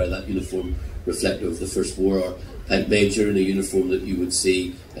 Schomburg, who wear that uniform reflective of the First War, or Pipe Major in a uniform that you would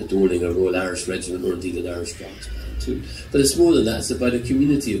see adorning a Royal Irish Regiment or indeed an Irish Guards band too. But it's more than that. It's about a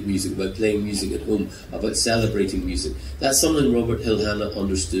community of music, about playing music at home, about celebrating music. That's something Robert Hill Hanna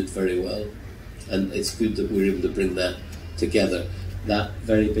understood very well, and it's good that we're able to bring that together, that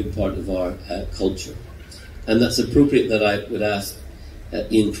very big part of our culture. And that's appropriate that I would ask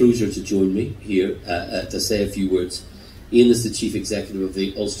Ian Cruiser to join me here to say a few words. Ian is the Chief Executive of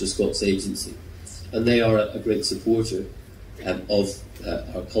the Ulster Scots Agency, and they are a great supporter of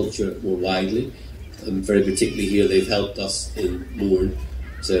our culture more widely. Very particularly here, they've helped us in Mourne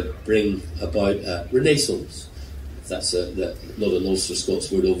to bring about Renaissance. That's not an Ulster Scots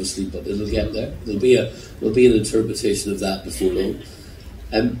word, obviously, but it'll get there. There'll be an interpretation of that before long.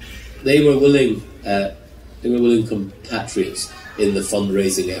 They were willing compatriots in the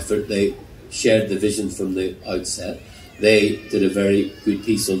fundraising effort. They shared the vision from the outset. They did a very good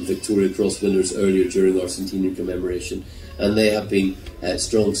piece on Victoria Cross winners earlier during our centenary commemoration, and they have been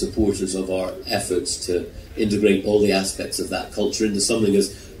strong supporters of our efforts to integrate all the aspects of that culture into something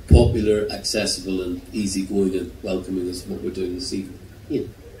as popular, accessible and easygoing and welcoming as what we're doing this evening.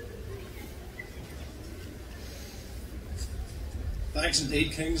 Ian. Thanks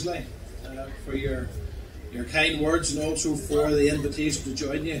indeed, Kingsley, for your kind words, and also for the invitation to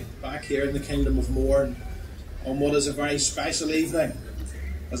join you back here in the Kingdom of Mourne on what is a very special evening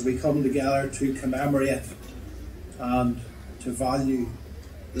as we come together to commemorate and to value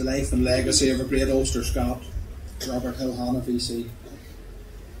the life and legacy of a great Ulster Scot, Robert Hill Hanna VC.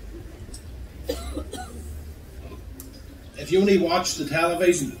 If you only watch the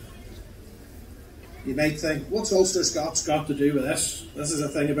television, you might think, what's Ulster Scots got to do with this? This is a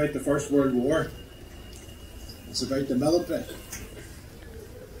thing about the First World War. It's about the military.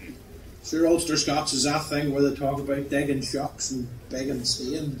 Sure, Ulster Scots is that thing where they talk about digging shocks and digging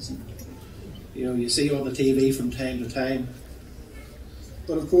stains, and you see on the TV from time to time.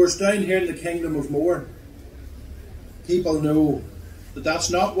 But of course, down here in the Kingdom of Mourne, people know that that's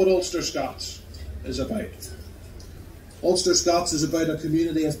not what Ulster Scots is about. Ulster Scots is about a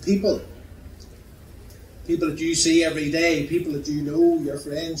community of people. People that you see every day, people that you know, your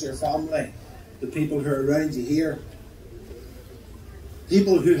friends, your family, the people who are around you here.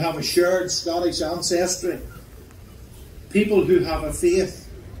 People who have a shared Scottish ancestry. People who have a faith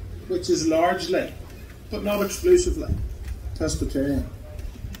which is largely, but not exclusively, Presbyterian.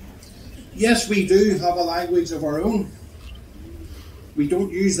 Yes, we do have a language of our own. We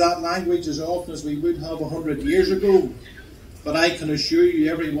don't use that language as often as we would have 100 years ago, but I can assure you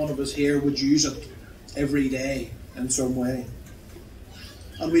every one of us here would use it every day in some way.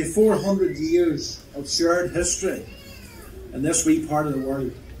 And we have 400 years of shared history in this wee part of the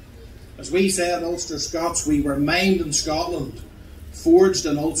world. As we say in Ulster Scots, we were mined in Scotland, forged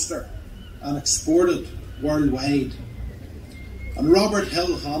in Ulster, and exported worldwide. And Robert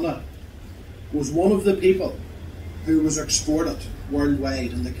Hill Hanna was one of the people who was exported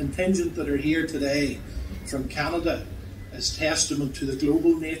worldwide, and the contingent that are here today from Canada is testament to the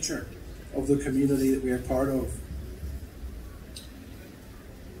global nature of the community that we are part of.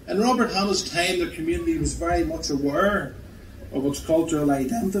 In Robert Hanna's time, the community was very much aware of its cultural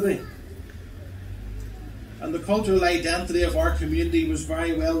identity. And the cultural identity of our community was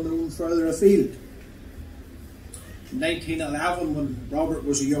very well known further afield. In 1911, when Robert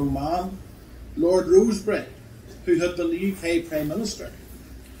was a young man, Lord Rosebery, who had been the UK Prime Minister,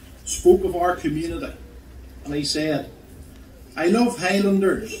 spoke of our community, and he said, "I love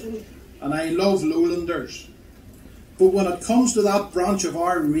Highlanders and I love Lowlanders, but when it comes to that branch of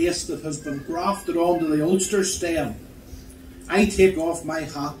our race that has been grafted onto the Ulster stem, I take off my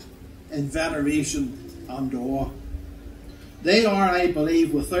hat in veneration and awe. They are, I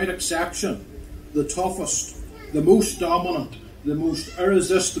believe, without exception, the toughest, the most dominant, the most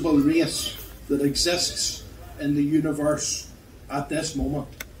irresistible race that exists in the universe at this moment."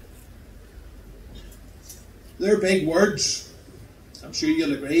 They're big words, I'm sure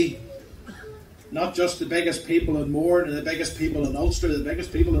you'll agree. Not just the biggest people in Mourne, the biggest people in Ulster, the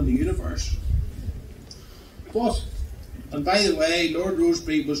biggest people in the universe. But, and by the way, Lord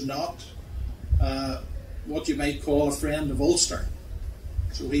Rosebery was not what you might call a friend of Ulster.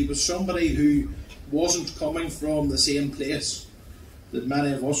 So he was somebody who wasn't coming from the same place that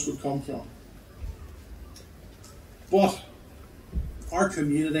many of us would come from. But our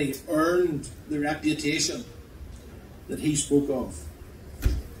community earned the reputation that he spoke of.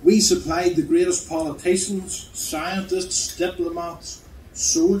 We supplied the greatest politicians, scientists, diplomats,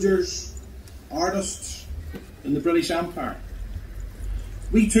 soldiers, artists in the British Empire.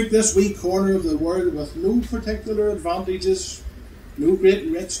 We took this wee corner of the world with no particular advantages, no great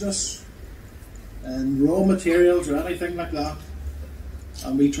richness in raw materials or anything like that,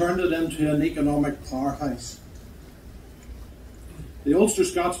 and we turned it into an economic powerhouse. The Ulster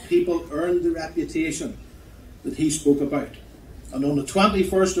Scots people earned the reputation that he spoke about. And on the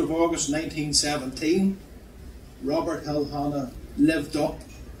 21st of August 1917, Robert Hill Hanna lived up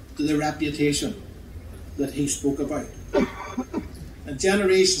to the reputation that he spoke about. And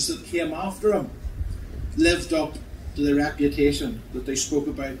generations that came after him lived up to the reputation that they spoke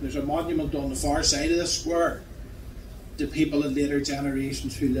about. And there's a monument on the far side of the square to people in later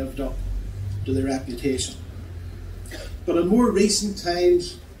generations who lived up to the reputation. But in more recent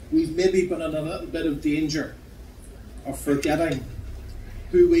times, we've maybe been in a little bit of danger of forgetting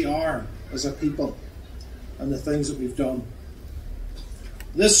who we are as a people and the things that we've done.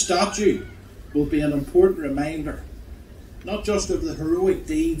 This statue will be an important reminder, not just of the heroic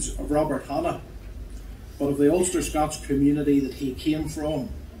deeds of Robert Hanna, but of the Ulster Scots community that he came from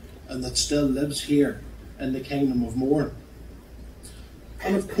and that still lives here in the Kingdom of Mourne.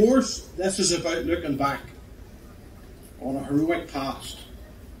 And of course, this is about looking back on a heroic past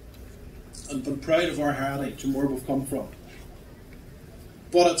and being proud of our heritage and where we've come from.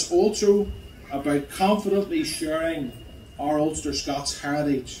 But it's also about confidently sharing our Ulster Scots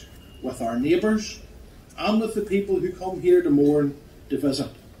heritage with our neighbours and with the people who come here to Mourne to visit.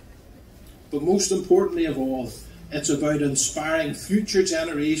 But most importantly of all, it's about inspiring future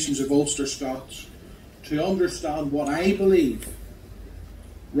generations of Ulster Scots to understand what I believe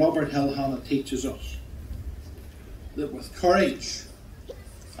Robert Hill Hanna teaches us. That with courage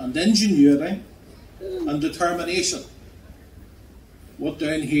and ingenuity and determination, what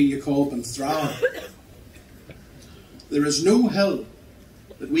down here you call Benthran, there is no hill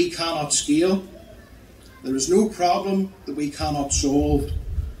that we cannot scale, there is no problem that we cannot solve,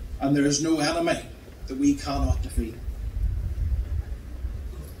 and there is no enemy that we cannot defeat.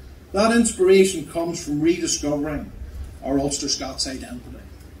 That inspiration comes from rediscovering our Ulster Scots identity.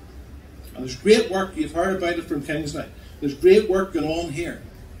 And there's great work, you've heard about it from Kingsley, there's great work going on here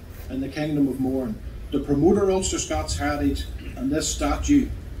in the Kingdom of Mourne to promote our Ulster Scots heritage, and this statue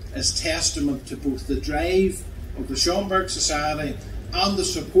is testament to both the drive of the Schomburg Society and the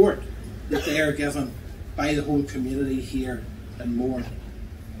support that they are given by the whole community here in Mourne.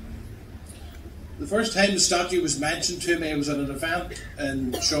 The first time the statue was mentioned to me, I was at an event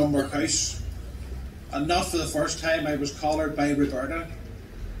in Schomburg House, and not for the first time I was collared by Roberta,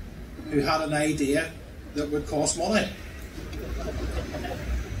 who had an idea that would cost money.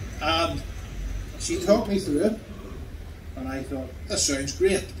 And she talked me through it, and I thought, this sounds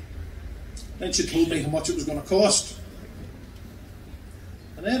great. Then she told me how much it was going to cost.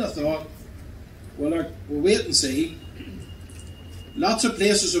 And then I thought, well, we'll wait and see. Lots of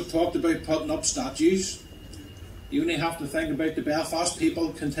places have talked about putting up statues. You only have to think about the Belfast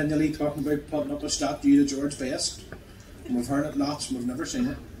people continually talking about putting up a statue to George Best. And we've heard it lots and we've never seen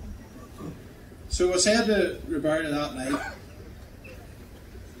it. So I said to Roberta that night,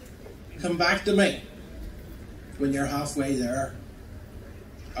 come back to me when you're halfway there.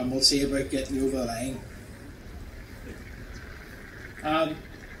 and we'll see about getting you over the line.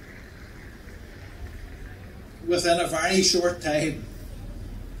 Within a very short time,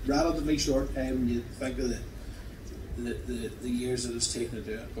 relatively short time, you think of the years that it's taken to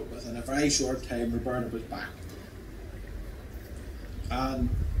do it, but within a very short time, Roberta was back. And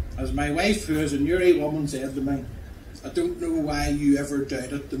as my wife, who is a Newry woman, said to me, I don't know why you ever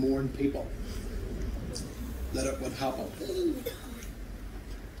doubted the Mourne people that it would happen.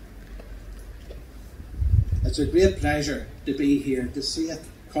 It's a great pleasure to be here to see it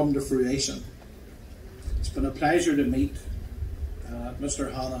come to fruition. It's been a pleasure to meet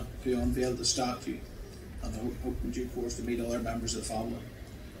Mr. Hanna, who unveiled the statue, and I hope in due course to meet other members of the family.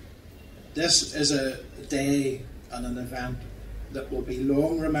 This is a day and an event that will be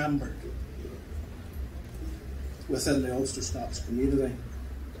long remembered within the Ulster Scots community.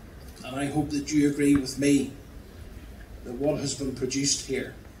 And I hope that you agree with me that what has been produced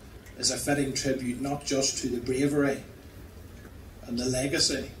here is a fitting tribute not just to the bravery and the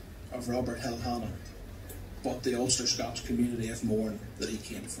legacy of Robert Hill Hanna, but the Ulster Scots community of Mourne that he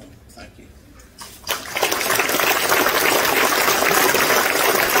came from. Thank you.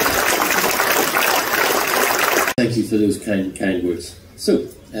 Thank you for those kind words. So,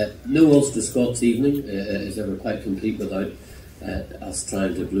 no Ulster Scots evening is ever quite complete without us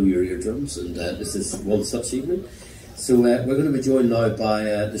trying to blow your eardrums, and this is one such evening. So we're going to be joined now by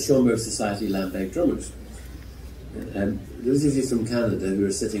the Schomburg Society Lambeg drummers. Those of you from Canada who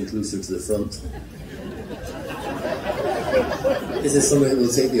are sitting closer to the front, this is something that will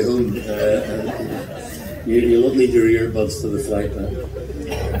take you home. You'll not need your earbuds for the flight now.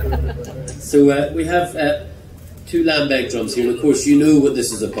 So we have 2 Lambeg drums here, and of course you know what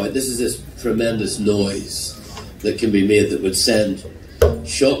this is about. This is this tremendous noise that can be made that would send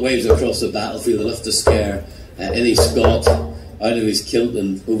shockwaves across the battlefield, enough to scare any Scot out of his kilt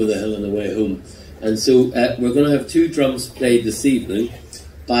and over the hill on the way home. And so we're going to have 2 drums played this evening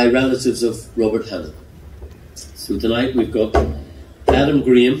by relatives of Robert Hanna. So tonight we've got Adam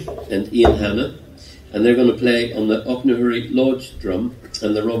Graham and Ian Hanna, and they're going to play on the Auchnahury Lodge drum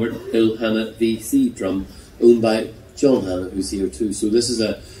and the Robert Hill Hanna VC drum, owned by John Hanna, who's here too. So this is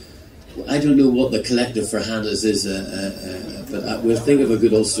I don't know what the collective for Hannas is, but we'll think of a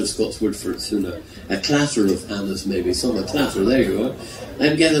good Ulster Scots word for it soon. A clatter of Hannas, maybe. A clatter, there you are.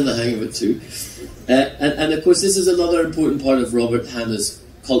 I'm getting the hang of it too. And of course this is another important part of Robert Hanna's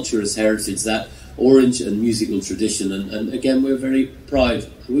culture, his heritage, that orange and musical tradition, and again we're very proud.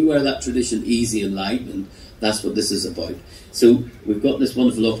 We wear that tradition easy and light, and that's what this is about. So we've got this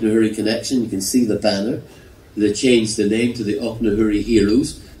wonderful Auchnahury connection. You can see the banner. They changed the name to the Auchnahury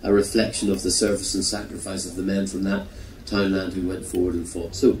Heroes, a reflection of the service and sacrifice of the men from that townland who went forward and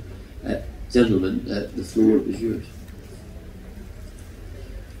fought. So, gentlemen, the floor is yours.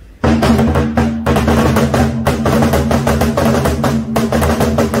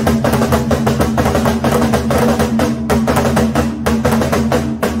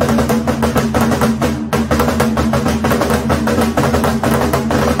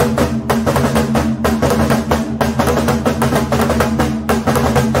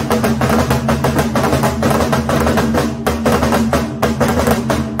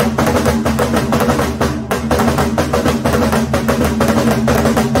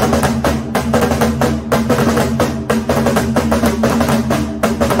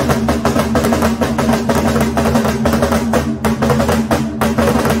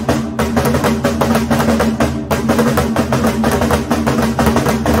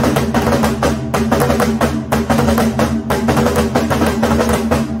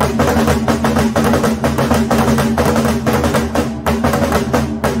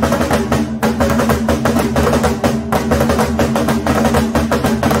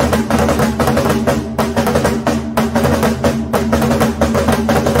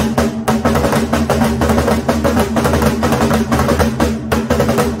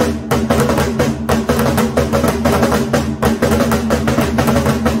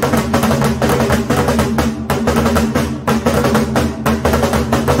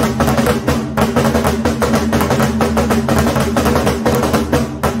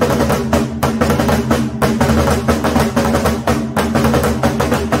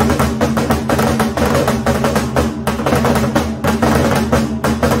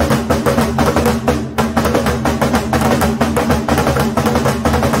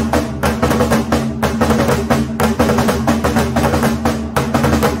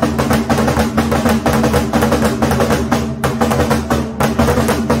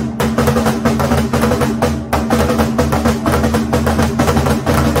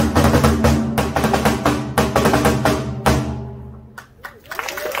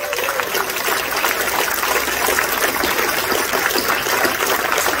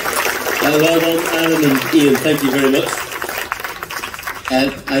 Well done, Alan and Ian. Thank you very much.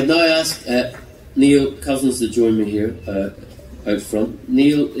 I'd now ask Neil Cousins to join me here out front.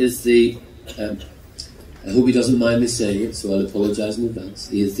 Neil is the, I hope he doesn't mind me saying it, so I'll apologise in advance.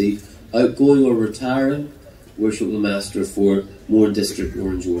 He is the outgoing or retiring Worshipful Master for Mourne District,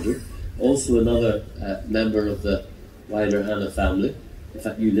 Orange Order. Also another member of the wider Hanna family. In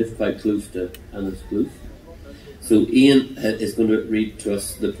fact, you live quite close to Hanna's Close. So Ian is going to read to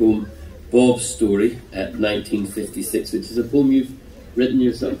us the poem Bob's Story at 1956, which is a poem you've written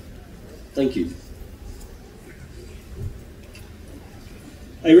yourself. Thank you.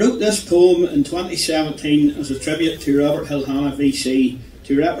 I wrote this poem in 2017 as a tribute to Robert Hill Hanna VC,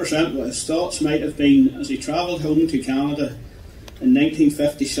 to represent what his thoughts might have been as he travelled home to Canada in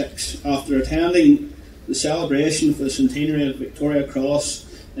 1956 after attending the celebration of the centenary of Victoria Cross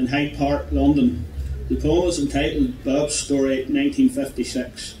in Hyde Park, London. The poem is entitled Bob's Story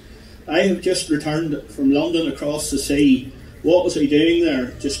 1956. I have just returned from London across the sea. What was I doing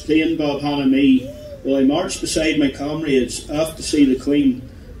there? Just playing Bob Hanna me, while I marched beside my comrades off to see the Queen,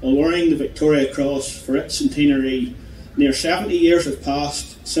 while wearing the Victoria Cross for its centenary. Near 70 years have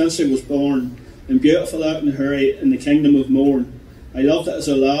passed since I was born, in beautiful Auchenhurry in the Kingdom of Mourne. I loved it as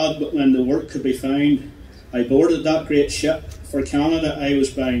a lad, but when the work could be found, I boarded that great ship, for Canada I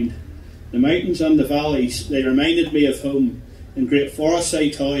was bound. The mountains and the valleys, they reminded me of home. In great forests I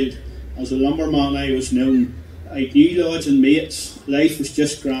toiled, as a lumberman I was known. I'd new lodge and mates, life was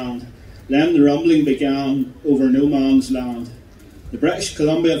just grand. Then the rumbling began over no man's land. The British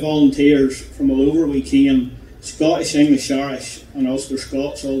Columbia volunteers, from all over we came, Scottish, English, Irish, and Ulster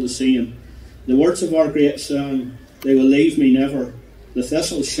Scots all the same. The words of our great song, they will leave me never. The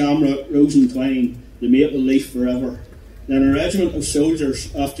thistle, shamrock, rose and twine, the maple leaf forever. Then a regiment of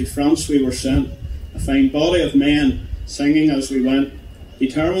soldiers, off to France we were sent, a fine body of men, singing as we went.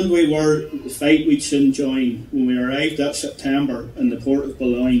 Determined we were the fight we'd soon join, when we arrived that September in the port of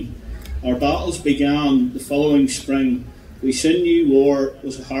Boulogne. Our battles began the following spring. We soon knew war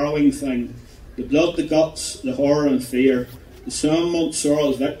was a harrowing thing. The blood, the guts, the horror and fear, the some months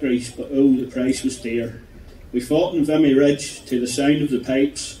sorrow's victories, but oh, the price was dear. We fought in Vimy Ridge to the sound of the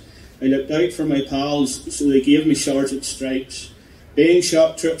pipes. I looked out for my pals, so they gave me sergeant stripes. Being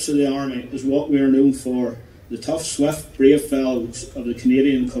shock troops of the army is what we are known for, the tough, swift, brave fellows of the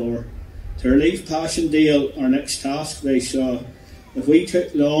Canadian Corps. To relieve Passchendaele, our next task they saw. If we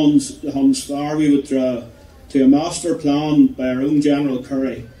took lawns, the Huns far we would draw. To a master plan by our own General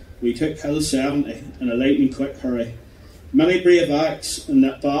Curry, we took Hill 70 in a lightning quick hurry. Many brave acts in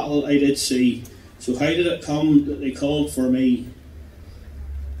that battle I did see, so how did it come that they called for me?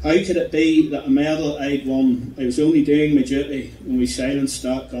 How could it be that a medal I'd won? I was only doing my duty when we silenced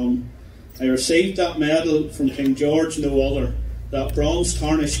that gun. I received that medal from King George, no other, that bronze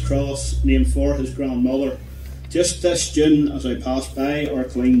tarnished cross named for his grandmother. Just this June, as I passed by our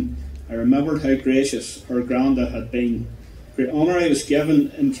Queen, I remembered how gracious her granda had been. Great honour I was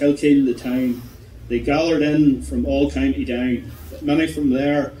given in Kilkeel the town. They gathered in from all County Down, but many from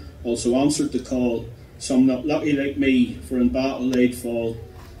there also answered the call, some not lucky like me, for in battle they'd fall.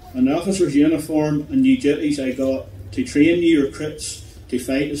 An officer's uniform and new duties I got, to train new recruits to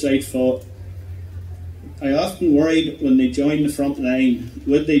fight as I'd fought. I often worried when they joined the front line,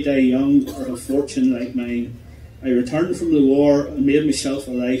 would they die young or have fortune like mine? I returned from the war and made myself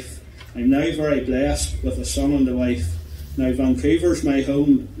a life. I'm now very blessed with a son and a wife. Now Vancouver's my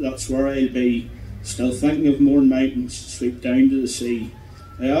home, that's where I'll be, still thinking of Mourne Mountains, sweep down to the sea.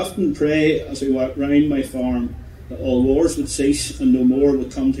 I often pray as I walk round my farm, that all wars would cease and no more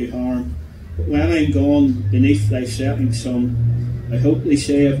would come to harm. But when I'm gone beneath thy setting sun, I hope they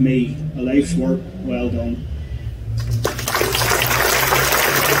say of me, a life's work well done.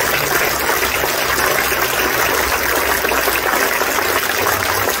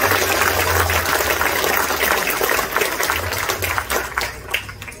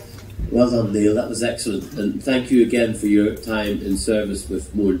 Well done, Neil. That was excellent. And thank you again for your time in service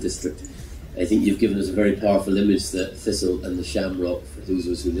with Mourne District. I think you've given us a very powerful image, the thistle and the shamrock. For those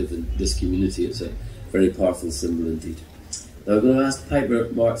of us who live in this community, it's a very powerful symbol indeed. Now I'm going to ask Piper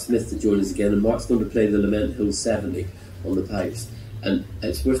Mark Smith to join us again, and Mark's going to play the Lament Hill 70 on the pipes. And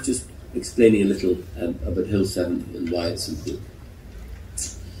it's worth just explaining a little about Hill 70 and why it's important.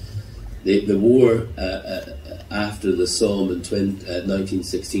 The war after the Somme in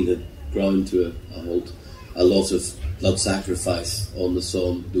 1916 had ground to a halt. A lot of blood sacrifice on the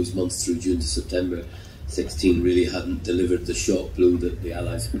Somme those months through June to September 16 really hadn't delivered the shock blow that the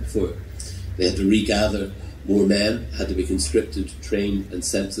Allies hoped for. They had to regather more men, had to be conscripted, trained and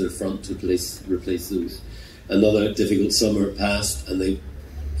sent to the front to replace those. Another difficult summer passed and they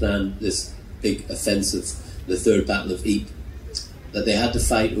planned this big offensive, the Third Battle of Ypres. That they had to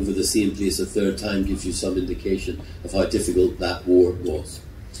fight over the same place a third time gives you some indication of how difficult that war was.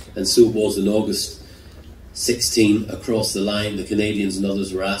 And so it was in August 16, across the line. The Canadians and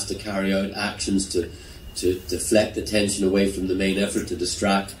others were asked to carry out actions to deflect attention away from the main effort, to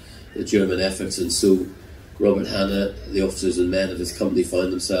distract the German efforts. And so Robert Hanna, the officers and men of his company,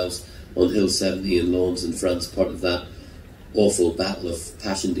 found themselves on Hill 70 in Lens in France, part of that awful Battle of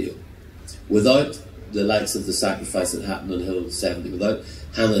Passchendaele. Without the likes of the sacrifice that happened on Hill 70, without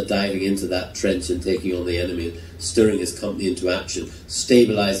Hanna diving into that trench and taking on the enemy and stirring his company into action,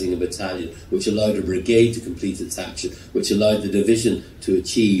 stabilising a battalion, which allowed a brigade to complete its action, which allowed the division to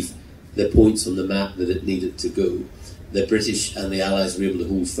achieve the points on the map that it needed to go, the British and the Allies were able to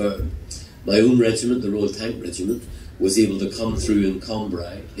hold firm. My own regiment, the Royal Tank Regiment, was able to come through in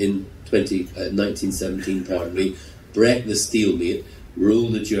Cambrai in 1917, break the stalemate, rule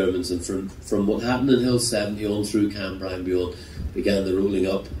the Germans, and from what happened in Hill 70 on through Cambrai and beyond began the rolling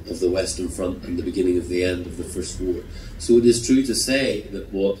up of the Western Front and the beginning of the end of the First War. So it is true to say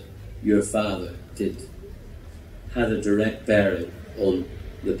that what your father did had a direct bearing on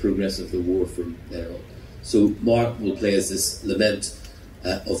the progress of the war from there on. So Mark will play us this lament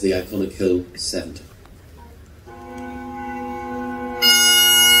of the iconic Hill 70.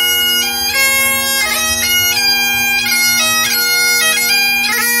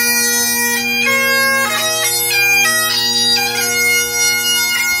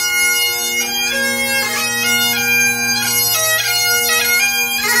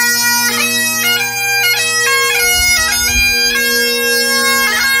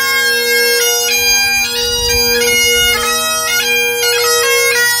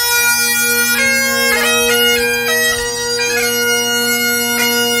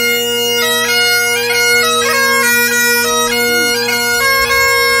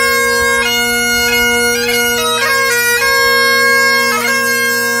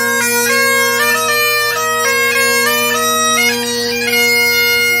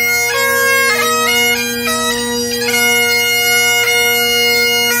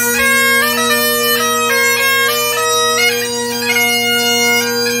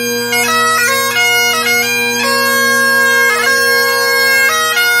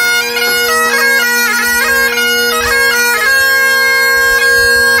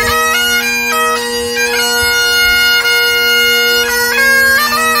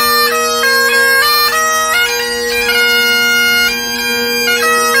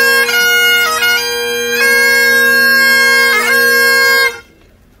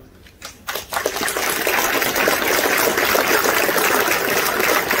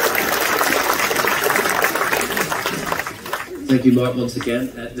 Thank you, Mark, once again.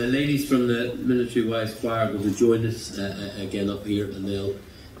 The ladies from the Military Wise Choir are going to join us again up here, and they'll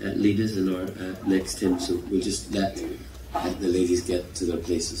lead us in our next hymn. So we'll just let the ladies get to their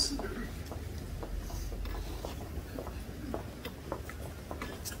places.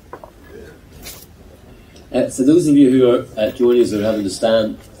 For those of you who are joining us or having to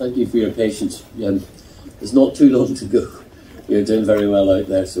stand, thank you for your patience. There's not too long to go. You're doing very well out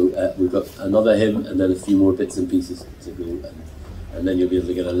there, so we've got another hymn and then a few more bits and pieces to go, and then you'll be able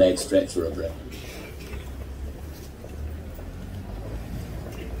to get a leg stretch or a break.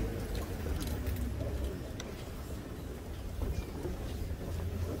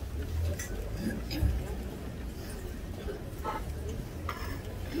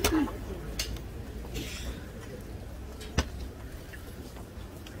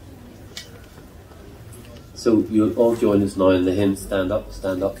 So you'll all join us now in the hymn, Stand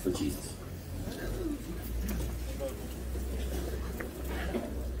Up for Jesus.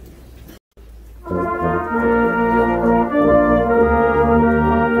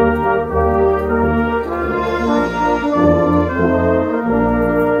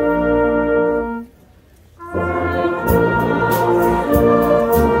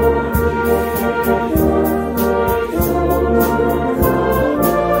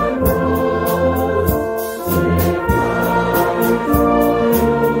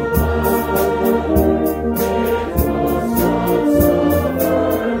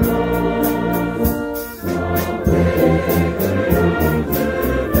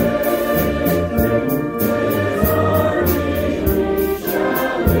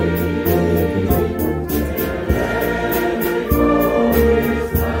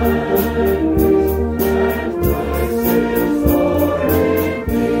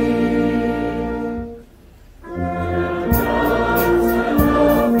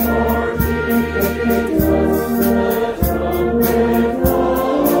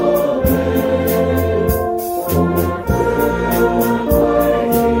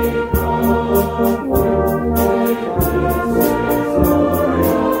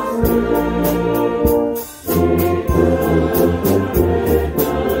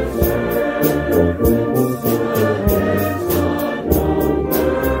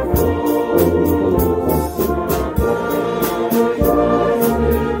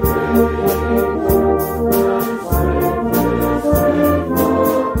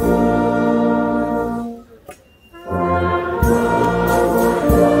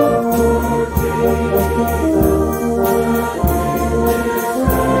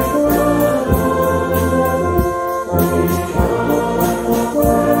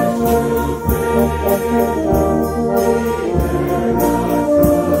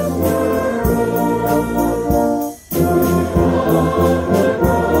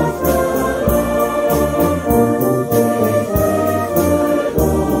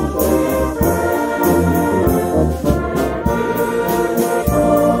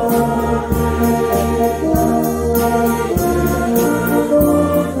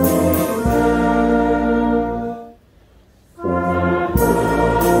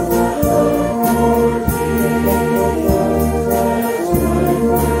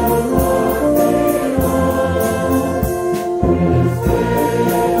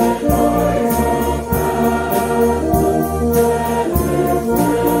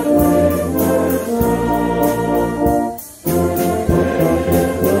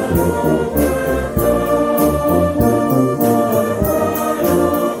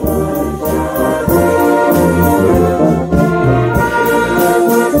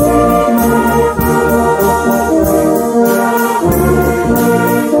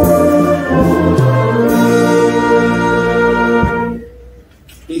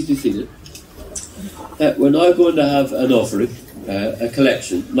 an offering, a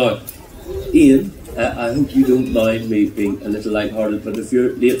collection. Now, Ian, I hope you don't mind me being a little light-hearted, but if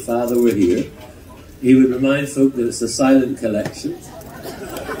your late father were here, he would remind folk that it's a silent collection.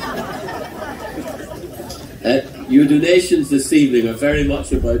 Your donations this evening are very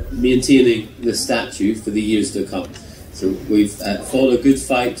much about maintaining the statue for the years to come. So we've fought a good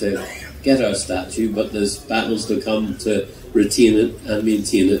fight to get our statue, but there's battles to come to retain it and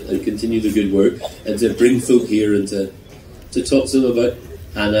maintain it and continue the good work and to bring folk here and to talk to them about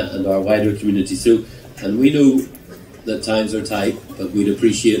Hanna and our wider community. So, and we know that times are tight, but we'd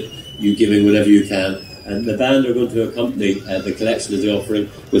appreciate you giving whatever you can. And the band are going to accompany the collection of the offering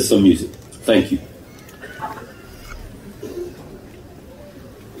with some music. Thank you.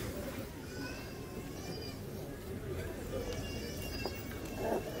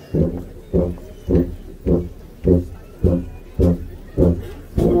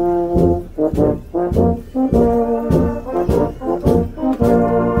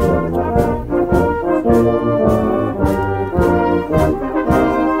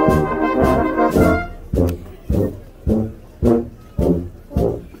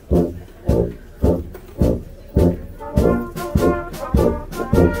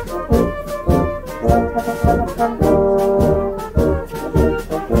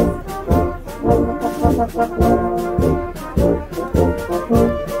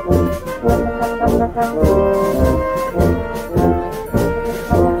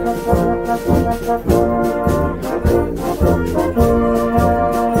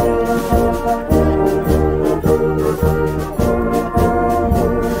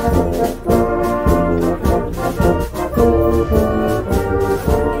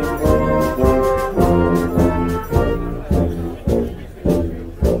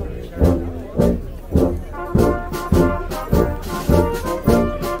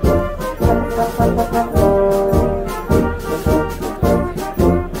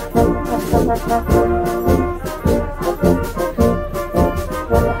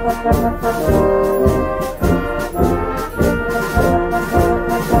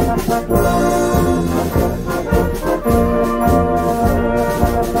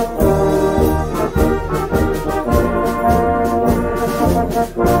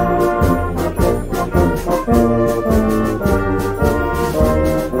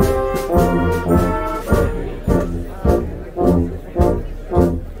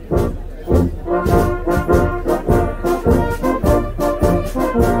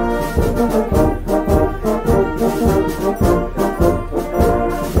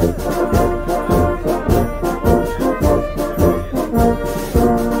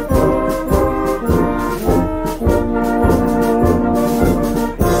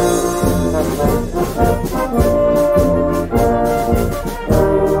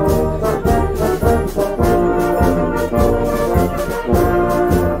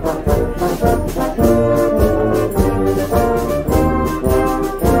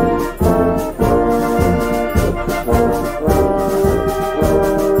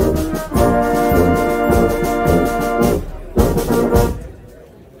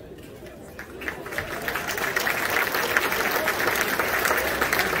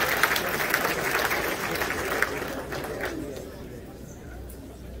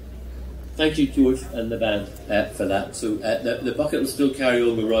 Thank you, George, and the band for that. So the bucket will still carry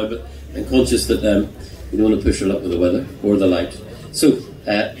on around, but I'm conscious that you don't want to push her up with the weather or the light. So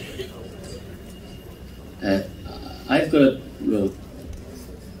I've got a well.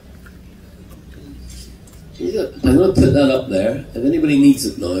 I'm going to put that up there. If anybody needs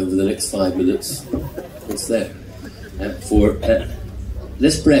it now over the next 5 minutes, it's there.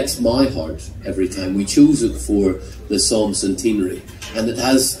 This breaks my heart every time. We chose it for the Psalm Centenary, and it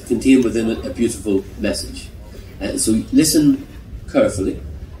has contained within it a beautiful message. So listen carefully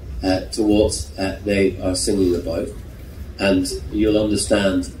to what they are singing about, and you'll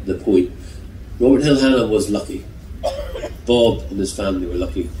understand the point. Robert Hill Hanna was lucky. Bob and his family were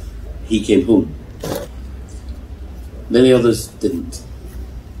lucky. He came home. Many others didn't.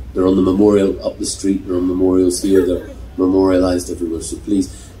 They're on the memorial up the street, they're on memorials here, they're memorialised everywhere. So please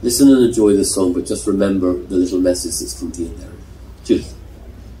listen and enjoy this song, but just remember the little message that's contained there. Judith.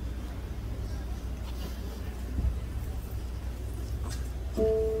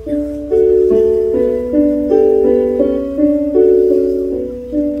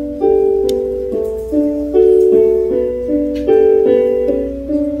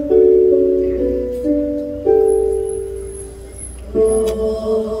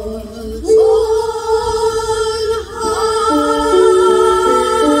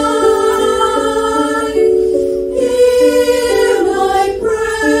 Hear my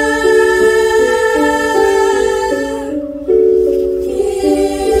prayer.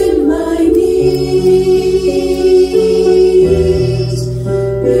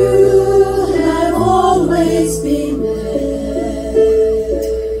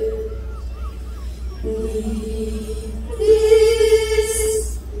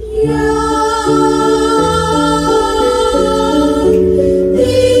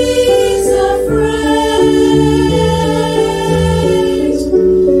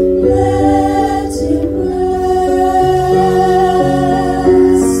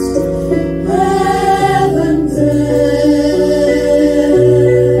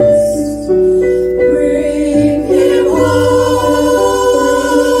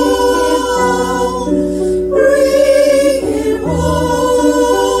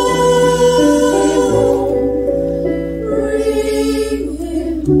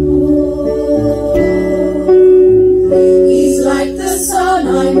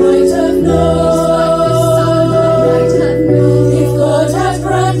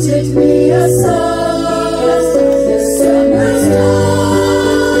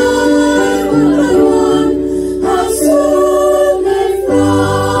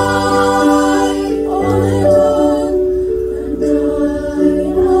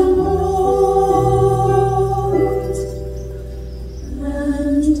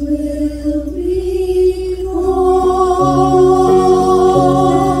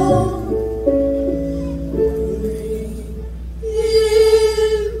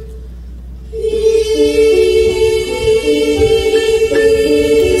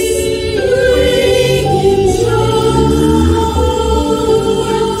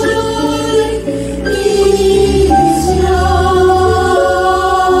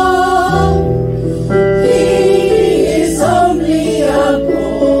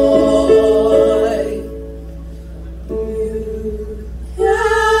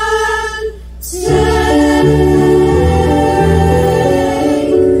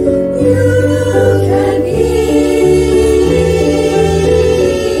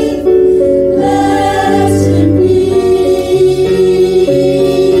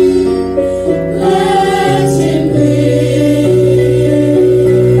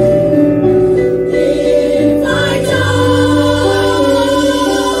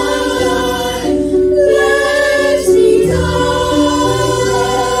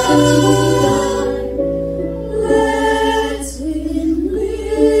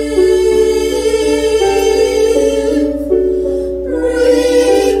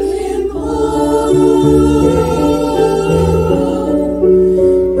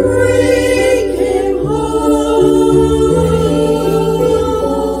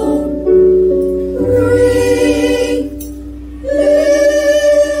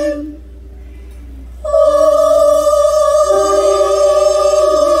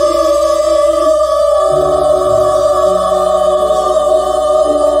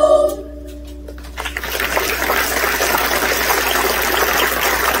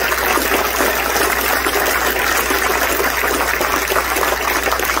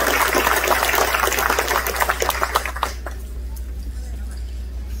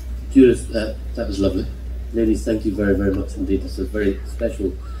 Judith, that was lovely. Ladies, thank you very, very much indeed. It's a very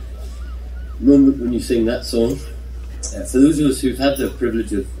special moment when you sing that song. For those of us who've had the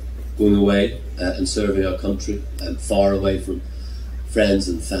privilege of going away and serving our country and far away from friends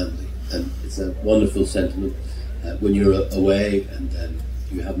and family, and it's a wonderful sentiment when you're away and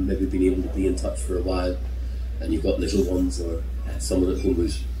you haven't maybe been able to be in touch for a while, and you've got little ones or someone at home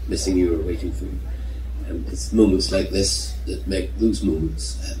who's missing you or waiting for you. It's moments like this that make those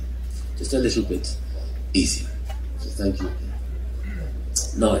moments just a little bit easier. So thank you.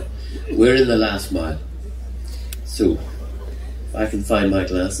 Now, we're in the last mile. So, if I can find my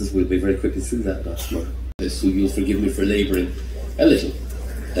glasses, we'll be very quickly through that last mile. So you'll forgive me for labouring a little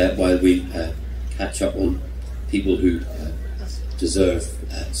while we catch up on people who deserve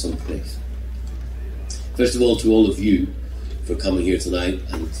some praise. First of all, to all of you for coming here tonight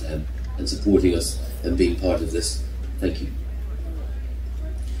and supporting us and being part of this, thank you.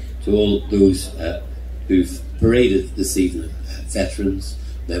 To all those who've paraded this evening, veterans,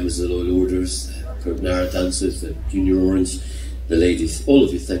 members of the Loyal Orders, Kirknara dancers, the Junior Orange, the ladies, all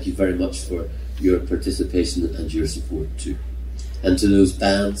of you, thank you very much for your participation and your support too. And to those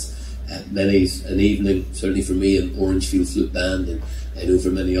bands, many's an evening, certainly for me, an Orangefield Flute Band, and I know for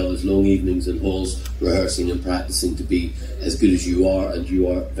many others, long evenings in halls, rehearsing and practicing to be as good as you are, and you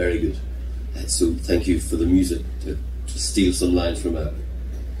are very good. So thank you for the music, to steal some lines from out.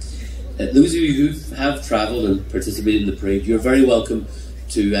 Those of you who have travelled and participated in the parade, you're very welcome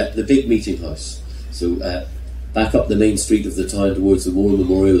to the big meeting house. So back up the main street of the town towards the War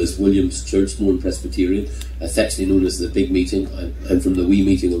Memorial is Williams Church, Mourne Presbyterian, affectionately known as the big meeting. I'm from the wee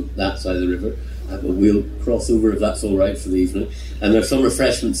meeting on that side of the river, but we'll cross over if that's all right for the evening. And there's some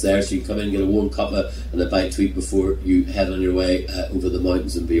refreshments there, so you can come in and get a warm cuppa and a bite to eat before you head on your way over the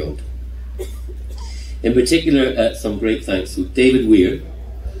mountains and beyond. In particular, some great thanks to David Weir,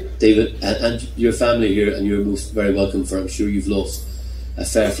 David, and your family here, and you're most very welcome, for I'm sure you've lost a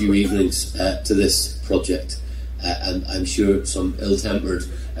fair few evenings to this project. And I'm sure some ill-tempered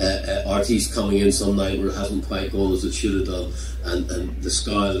artiste coming in some night where it hasn't quite gone as it should have done, and the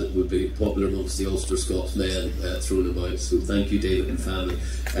scowl that would be popular amongst the Ulster Scots may have thrown about. So thank you, David and family.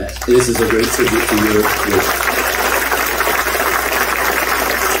 This is a great tribute to your work.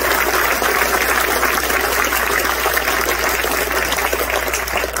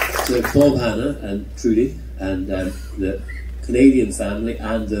 To Bob, Hanna and Trudy and the Canadian family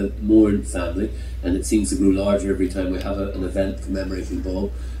and the Mourne family, and it seems to grow larger every time we have an event commemorating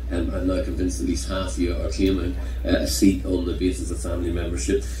Bob. I'm now convinced at least half of you are claiming a seat on the basis of family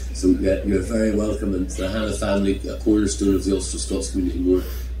membership. So you're very welcome, and to the Hanna family, a cornerstone of the Ulster Scots community Mourne,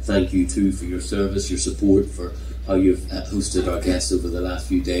 thank you too for your service, your support, for how you've hosted our guests over the last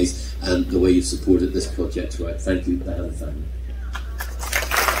few days, and the way you've supported this project throughout. Thank you to the Hanna family.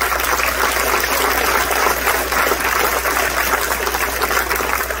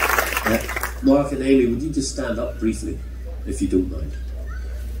 Mark and Amy, would you just stand up briefly, if you don't mind?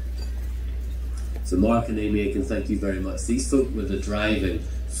 So Mark and Amy Aiken, thank you very much. These folk were the driving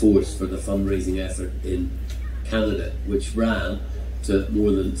force for the fundraising effort in Canada, which ran to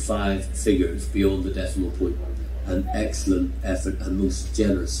more than 5 figures beyond the decimal point. An excellent effort, and most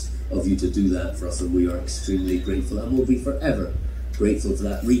generous of you to do that for us, and we are extremely grateful, and will be forever grateful for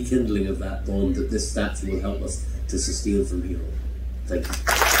that rekindling of that bond that this statue will help us to sustain from here on. Thank you.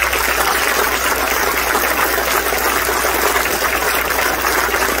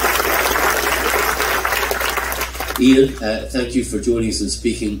 Ian, thank you for joining us and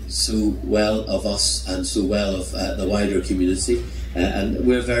speaking so well of us and so well of the wider community. And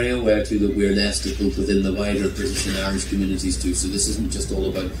we're very aware too that we're nested both within the wider British and Irish communities too. So this isn't just all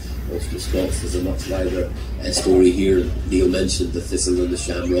about Ulster Scots. There's a much wider story here. Neil mentioned the Thistle and the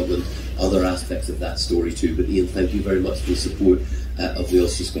Shamrock and other aspects of that story too. But Ian, thank you very much for the support of the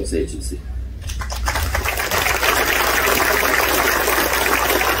Ulster Scots Agency.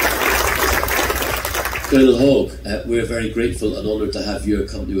 Colonel Hogg, we're very grateful and honoured to have your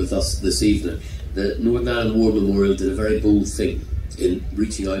company with us this evening. The Northern Ireland War Memorial did a very bold thing in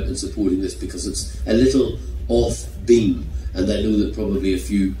reaching out and supporting this, because it's a little off beam, and I know that probably a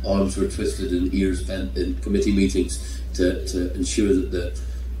few arms were twisted and ears bent in committee meetings to ensure that the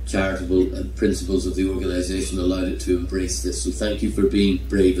charitable principles of the organisation allowed it to embrace this. So thank you for being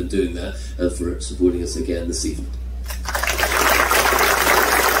brave and doing that, and for supporting us again this evening.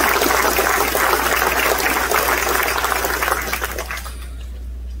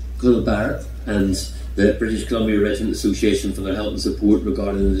 Colonel Barrett and the British Columbia Regiment Association for their help and support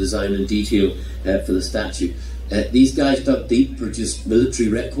regarding the design and detail for the statue. These guys dug deep, produced military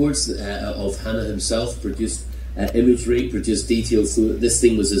records of Hanna himself, produced imagery, produced details, so that this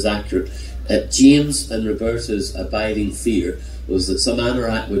thing was as accurate. James and Roberta's abiding fear was that some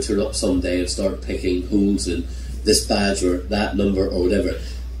anorak would turn up someday and start picking holes in this badge or that number or whatever.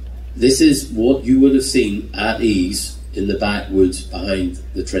 This is what you would have seen at ease in the backwoods behind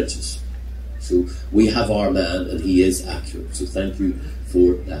the trenches. So we have our man, and he is accurate. So thank you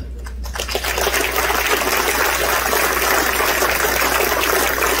for that.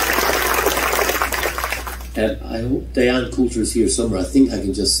 I hope Diane Coulter is here somewhere. I think I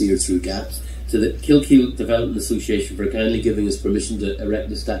can just see her through gaps. To the Kilkeel Development Association for kindly giving us permission to erect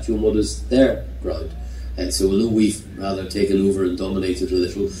the statue on what is their ground. So although we've rather taken over and dominated a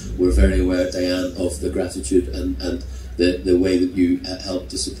little, we're very aware, Diane, of the gratitude and the way that you help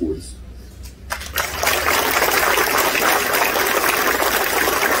to support us.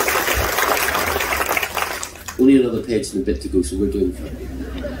 Only another page and a bit to go, so we're doing fine.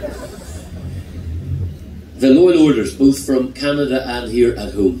 The loyal orders, both from Canada and here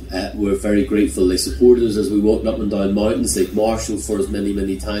at home, we're very grateful. They supported us as we walked up and down mountains. They've marshalled for us many,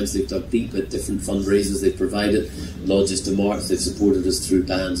 many times. They've dug deep at different fundraisers. They've provided lodges to march. They've supported us through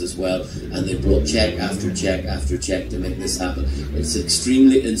bands as well. And they've brought cheque after cheque after cheque to make this happen. It's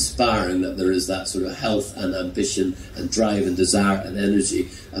extremely inspiring that there is that sort of health and ambition and drive and desire and energy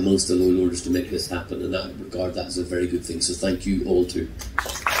amongst the loyal orders to make this happen. And I regard that as a very good thing. So thank you all too.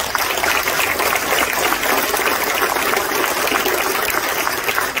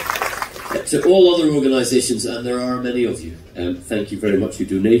 To all other organisations, and there are many of you, thank you very much who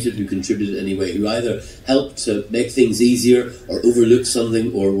donated, who contributed anyway, who either helped to make things easier or overlooked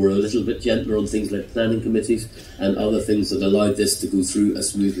something or were a little bit gentler on things like planning committees and other things that allowed this to go through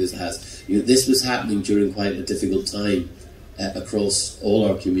as smoothly as it has. You know, this was happening during quite a difficult time across all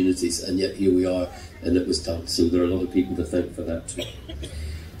our communities, and yet here we are, and it was done. So there are a lot of people to thank for that too.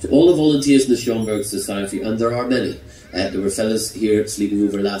 To all the volunteers in the Schomburg Society, and there are many, There were fellas here sleeping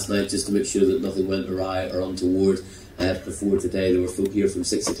over last night just to make sure that nothing went awry or untoward before today. There were folk here from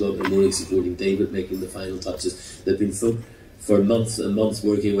 6 o'clock in the morning supporting David, making the final touches. There have been folk for months and months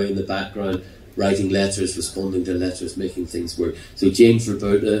working away in the background, writing letters, responding to letters, making things work. So James,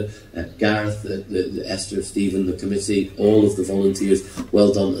 Roberta, Gareth, the Esther, Stephen, the committee, all of the volunteers,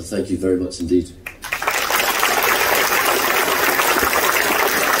 well done and thank you very much indeed.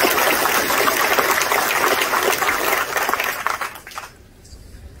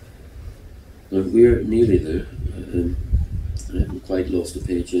 Now, we're nearly there. I haven't quite lost a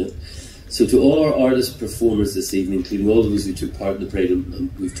page yet. So to all our artists, performers this evening, including all those who took part in the parade, and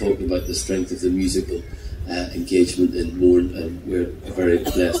we've talked about the strength of the musical engagement in Mourne, and we're very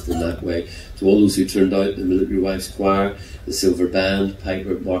blessed in that way. To all those who turned out, the Military Wives Choir, the Silver Band,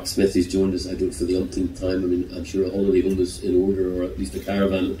 Piper, Mark Smith, who's joined us, I don't know, for the umpteenth time. I mean, I'm sure a holiday home is in order, or at least a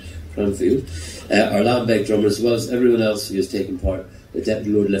caravan at Cranfield. Our Lambeg drummer, as well as everyone else who has taken part. The Deputy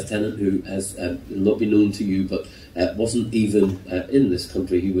Lord Lieutenant, who has not been known to you, but wasn't even in this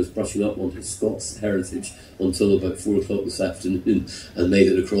country. He was brushing up on his Scots heritage until about 4 o'clock this afternoon and made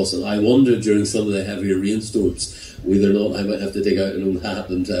it across. And I wondered during some of the heavier rainstorms whether or not I might have to dig out an old hat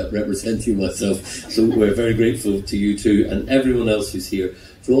and represent you myself. So we're very grateful to you too, and everyone else who's here.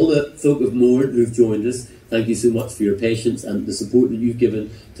 To all the folk of Mourne who've joined us, thank you so much for your patience and the support that you've given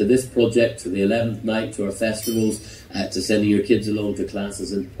to this project, to the 11th night, to our festivals, to sending your kids along to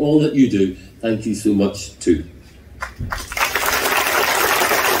classes, and all that you do. Thank you so much too.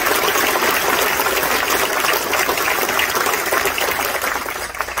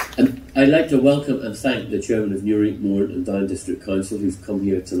 And I'd like to welcome and thank the Chairman of Newry, Mourne and Down District Council who's come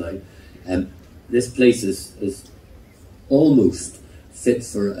here tonight. This place is almost fit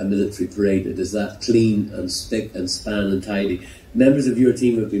for a military parade. It is that clean and spick and span and tidy. Members of your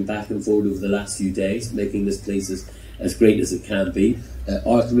team have been back and forward over the last few days, making this place as great as it can be.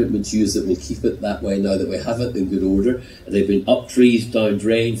 Our commitment to you is that we'll keep it that way now that we have it in good order. They've been up trees, down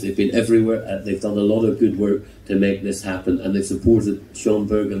drains, they've been everywhere. They've done a lot of good work to make this happen, and they've supported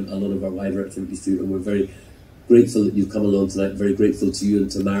Schomburg and a lot of our wider activities too, and we're very grateful that you've come along tonight, very grateful to you and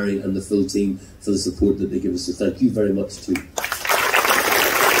to Mary and the full team for the support that they give us, so thank you very much too.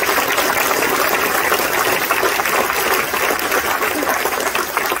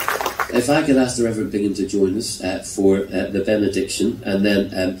 If I could ask the Reverend Bingham to join us for the benediction, and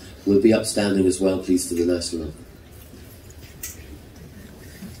then we'll be upstanding as well, please, for the national anthem.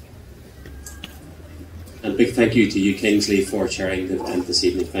 And big thank you to you, Kingsley, for chairing the event this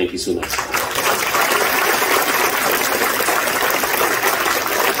evening. Thank you so much.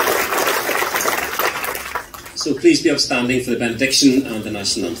 So please be upstanding for the benediction and the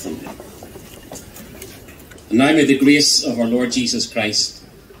national anthem. And now may the grace of our Lord Jesus Christ,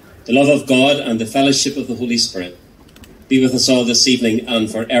 the love of God and the fellowship of the Holy Spirit be with us all this evening and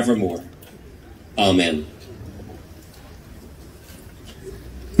forevermore. Amen.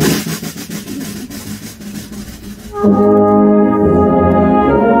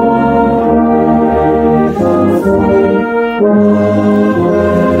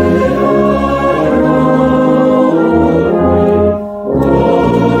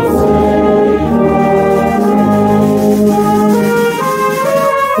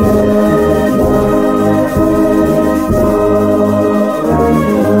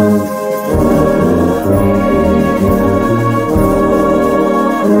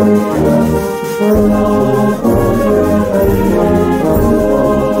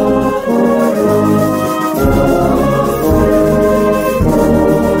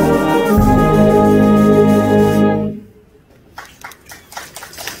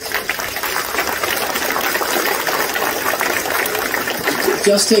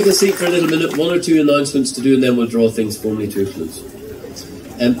 Just take a seat for a little minute, 1 or 2 announcements to do, and then we'll draw things formally to a close.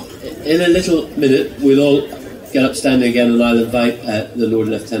 In a little minute, we'll all get up standing again, and I'll invite the Lord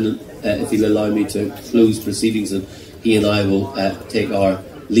Lieutenant, if he'll allow me to close proceedings, and he and I will take our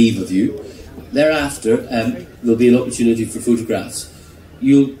leave of you. Thereafter, there'll be an opportunity for photographs.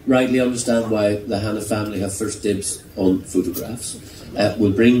 You'll rightly understand why the Hanna family have first dibs on photographs.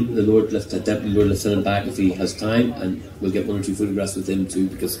 We'll bring the Deputy Lord Lieutenant back if he has time, and we'll get 1 or 2 photographs with him too,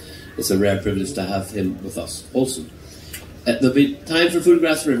 because it's a rare privilege to have him with us also. There'll be time for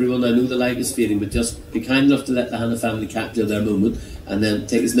photographs for everyone. I know the light is fading, but just be kind enough to let the Hanna family capture their moment, and then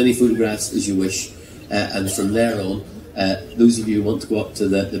take as many photographs as you wish. And from there on, those of you who want to go up to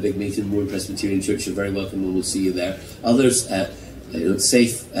the big meeting, Mourne Presbyterian Church, you're very welcome, and we'll see you there. Others,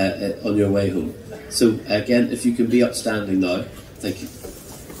 safe on your way home. So again, if you can be upstanding now, thank you.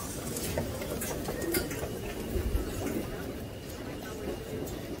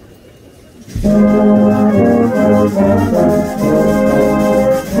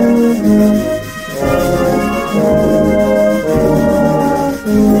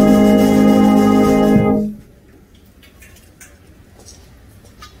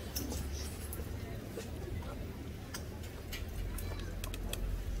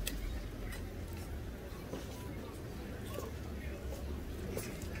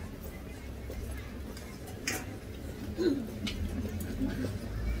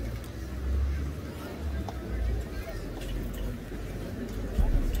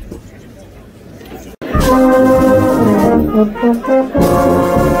 Thank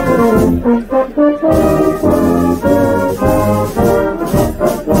you.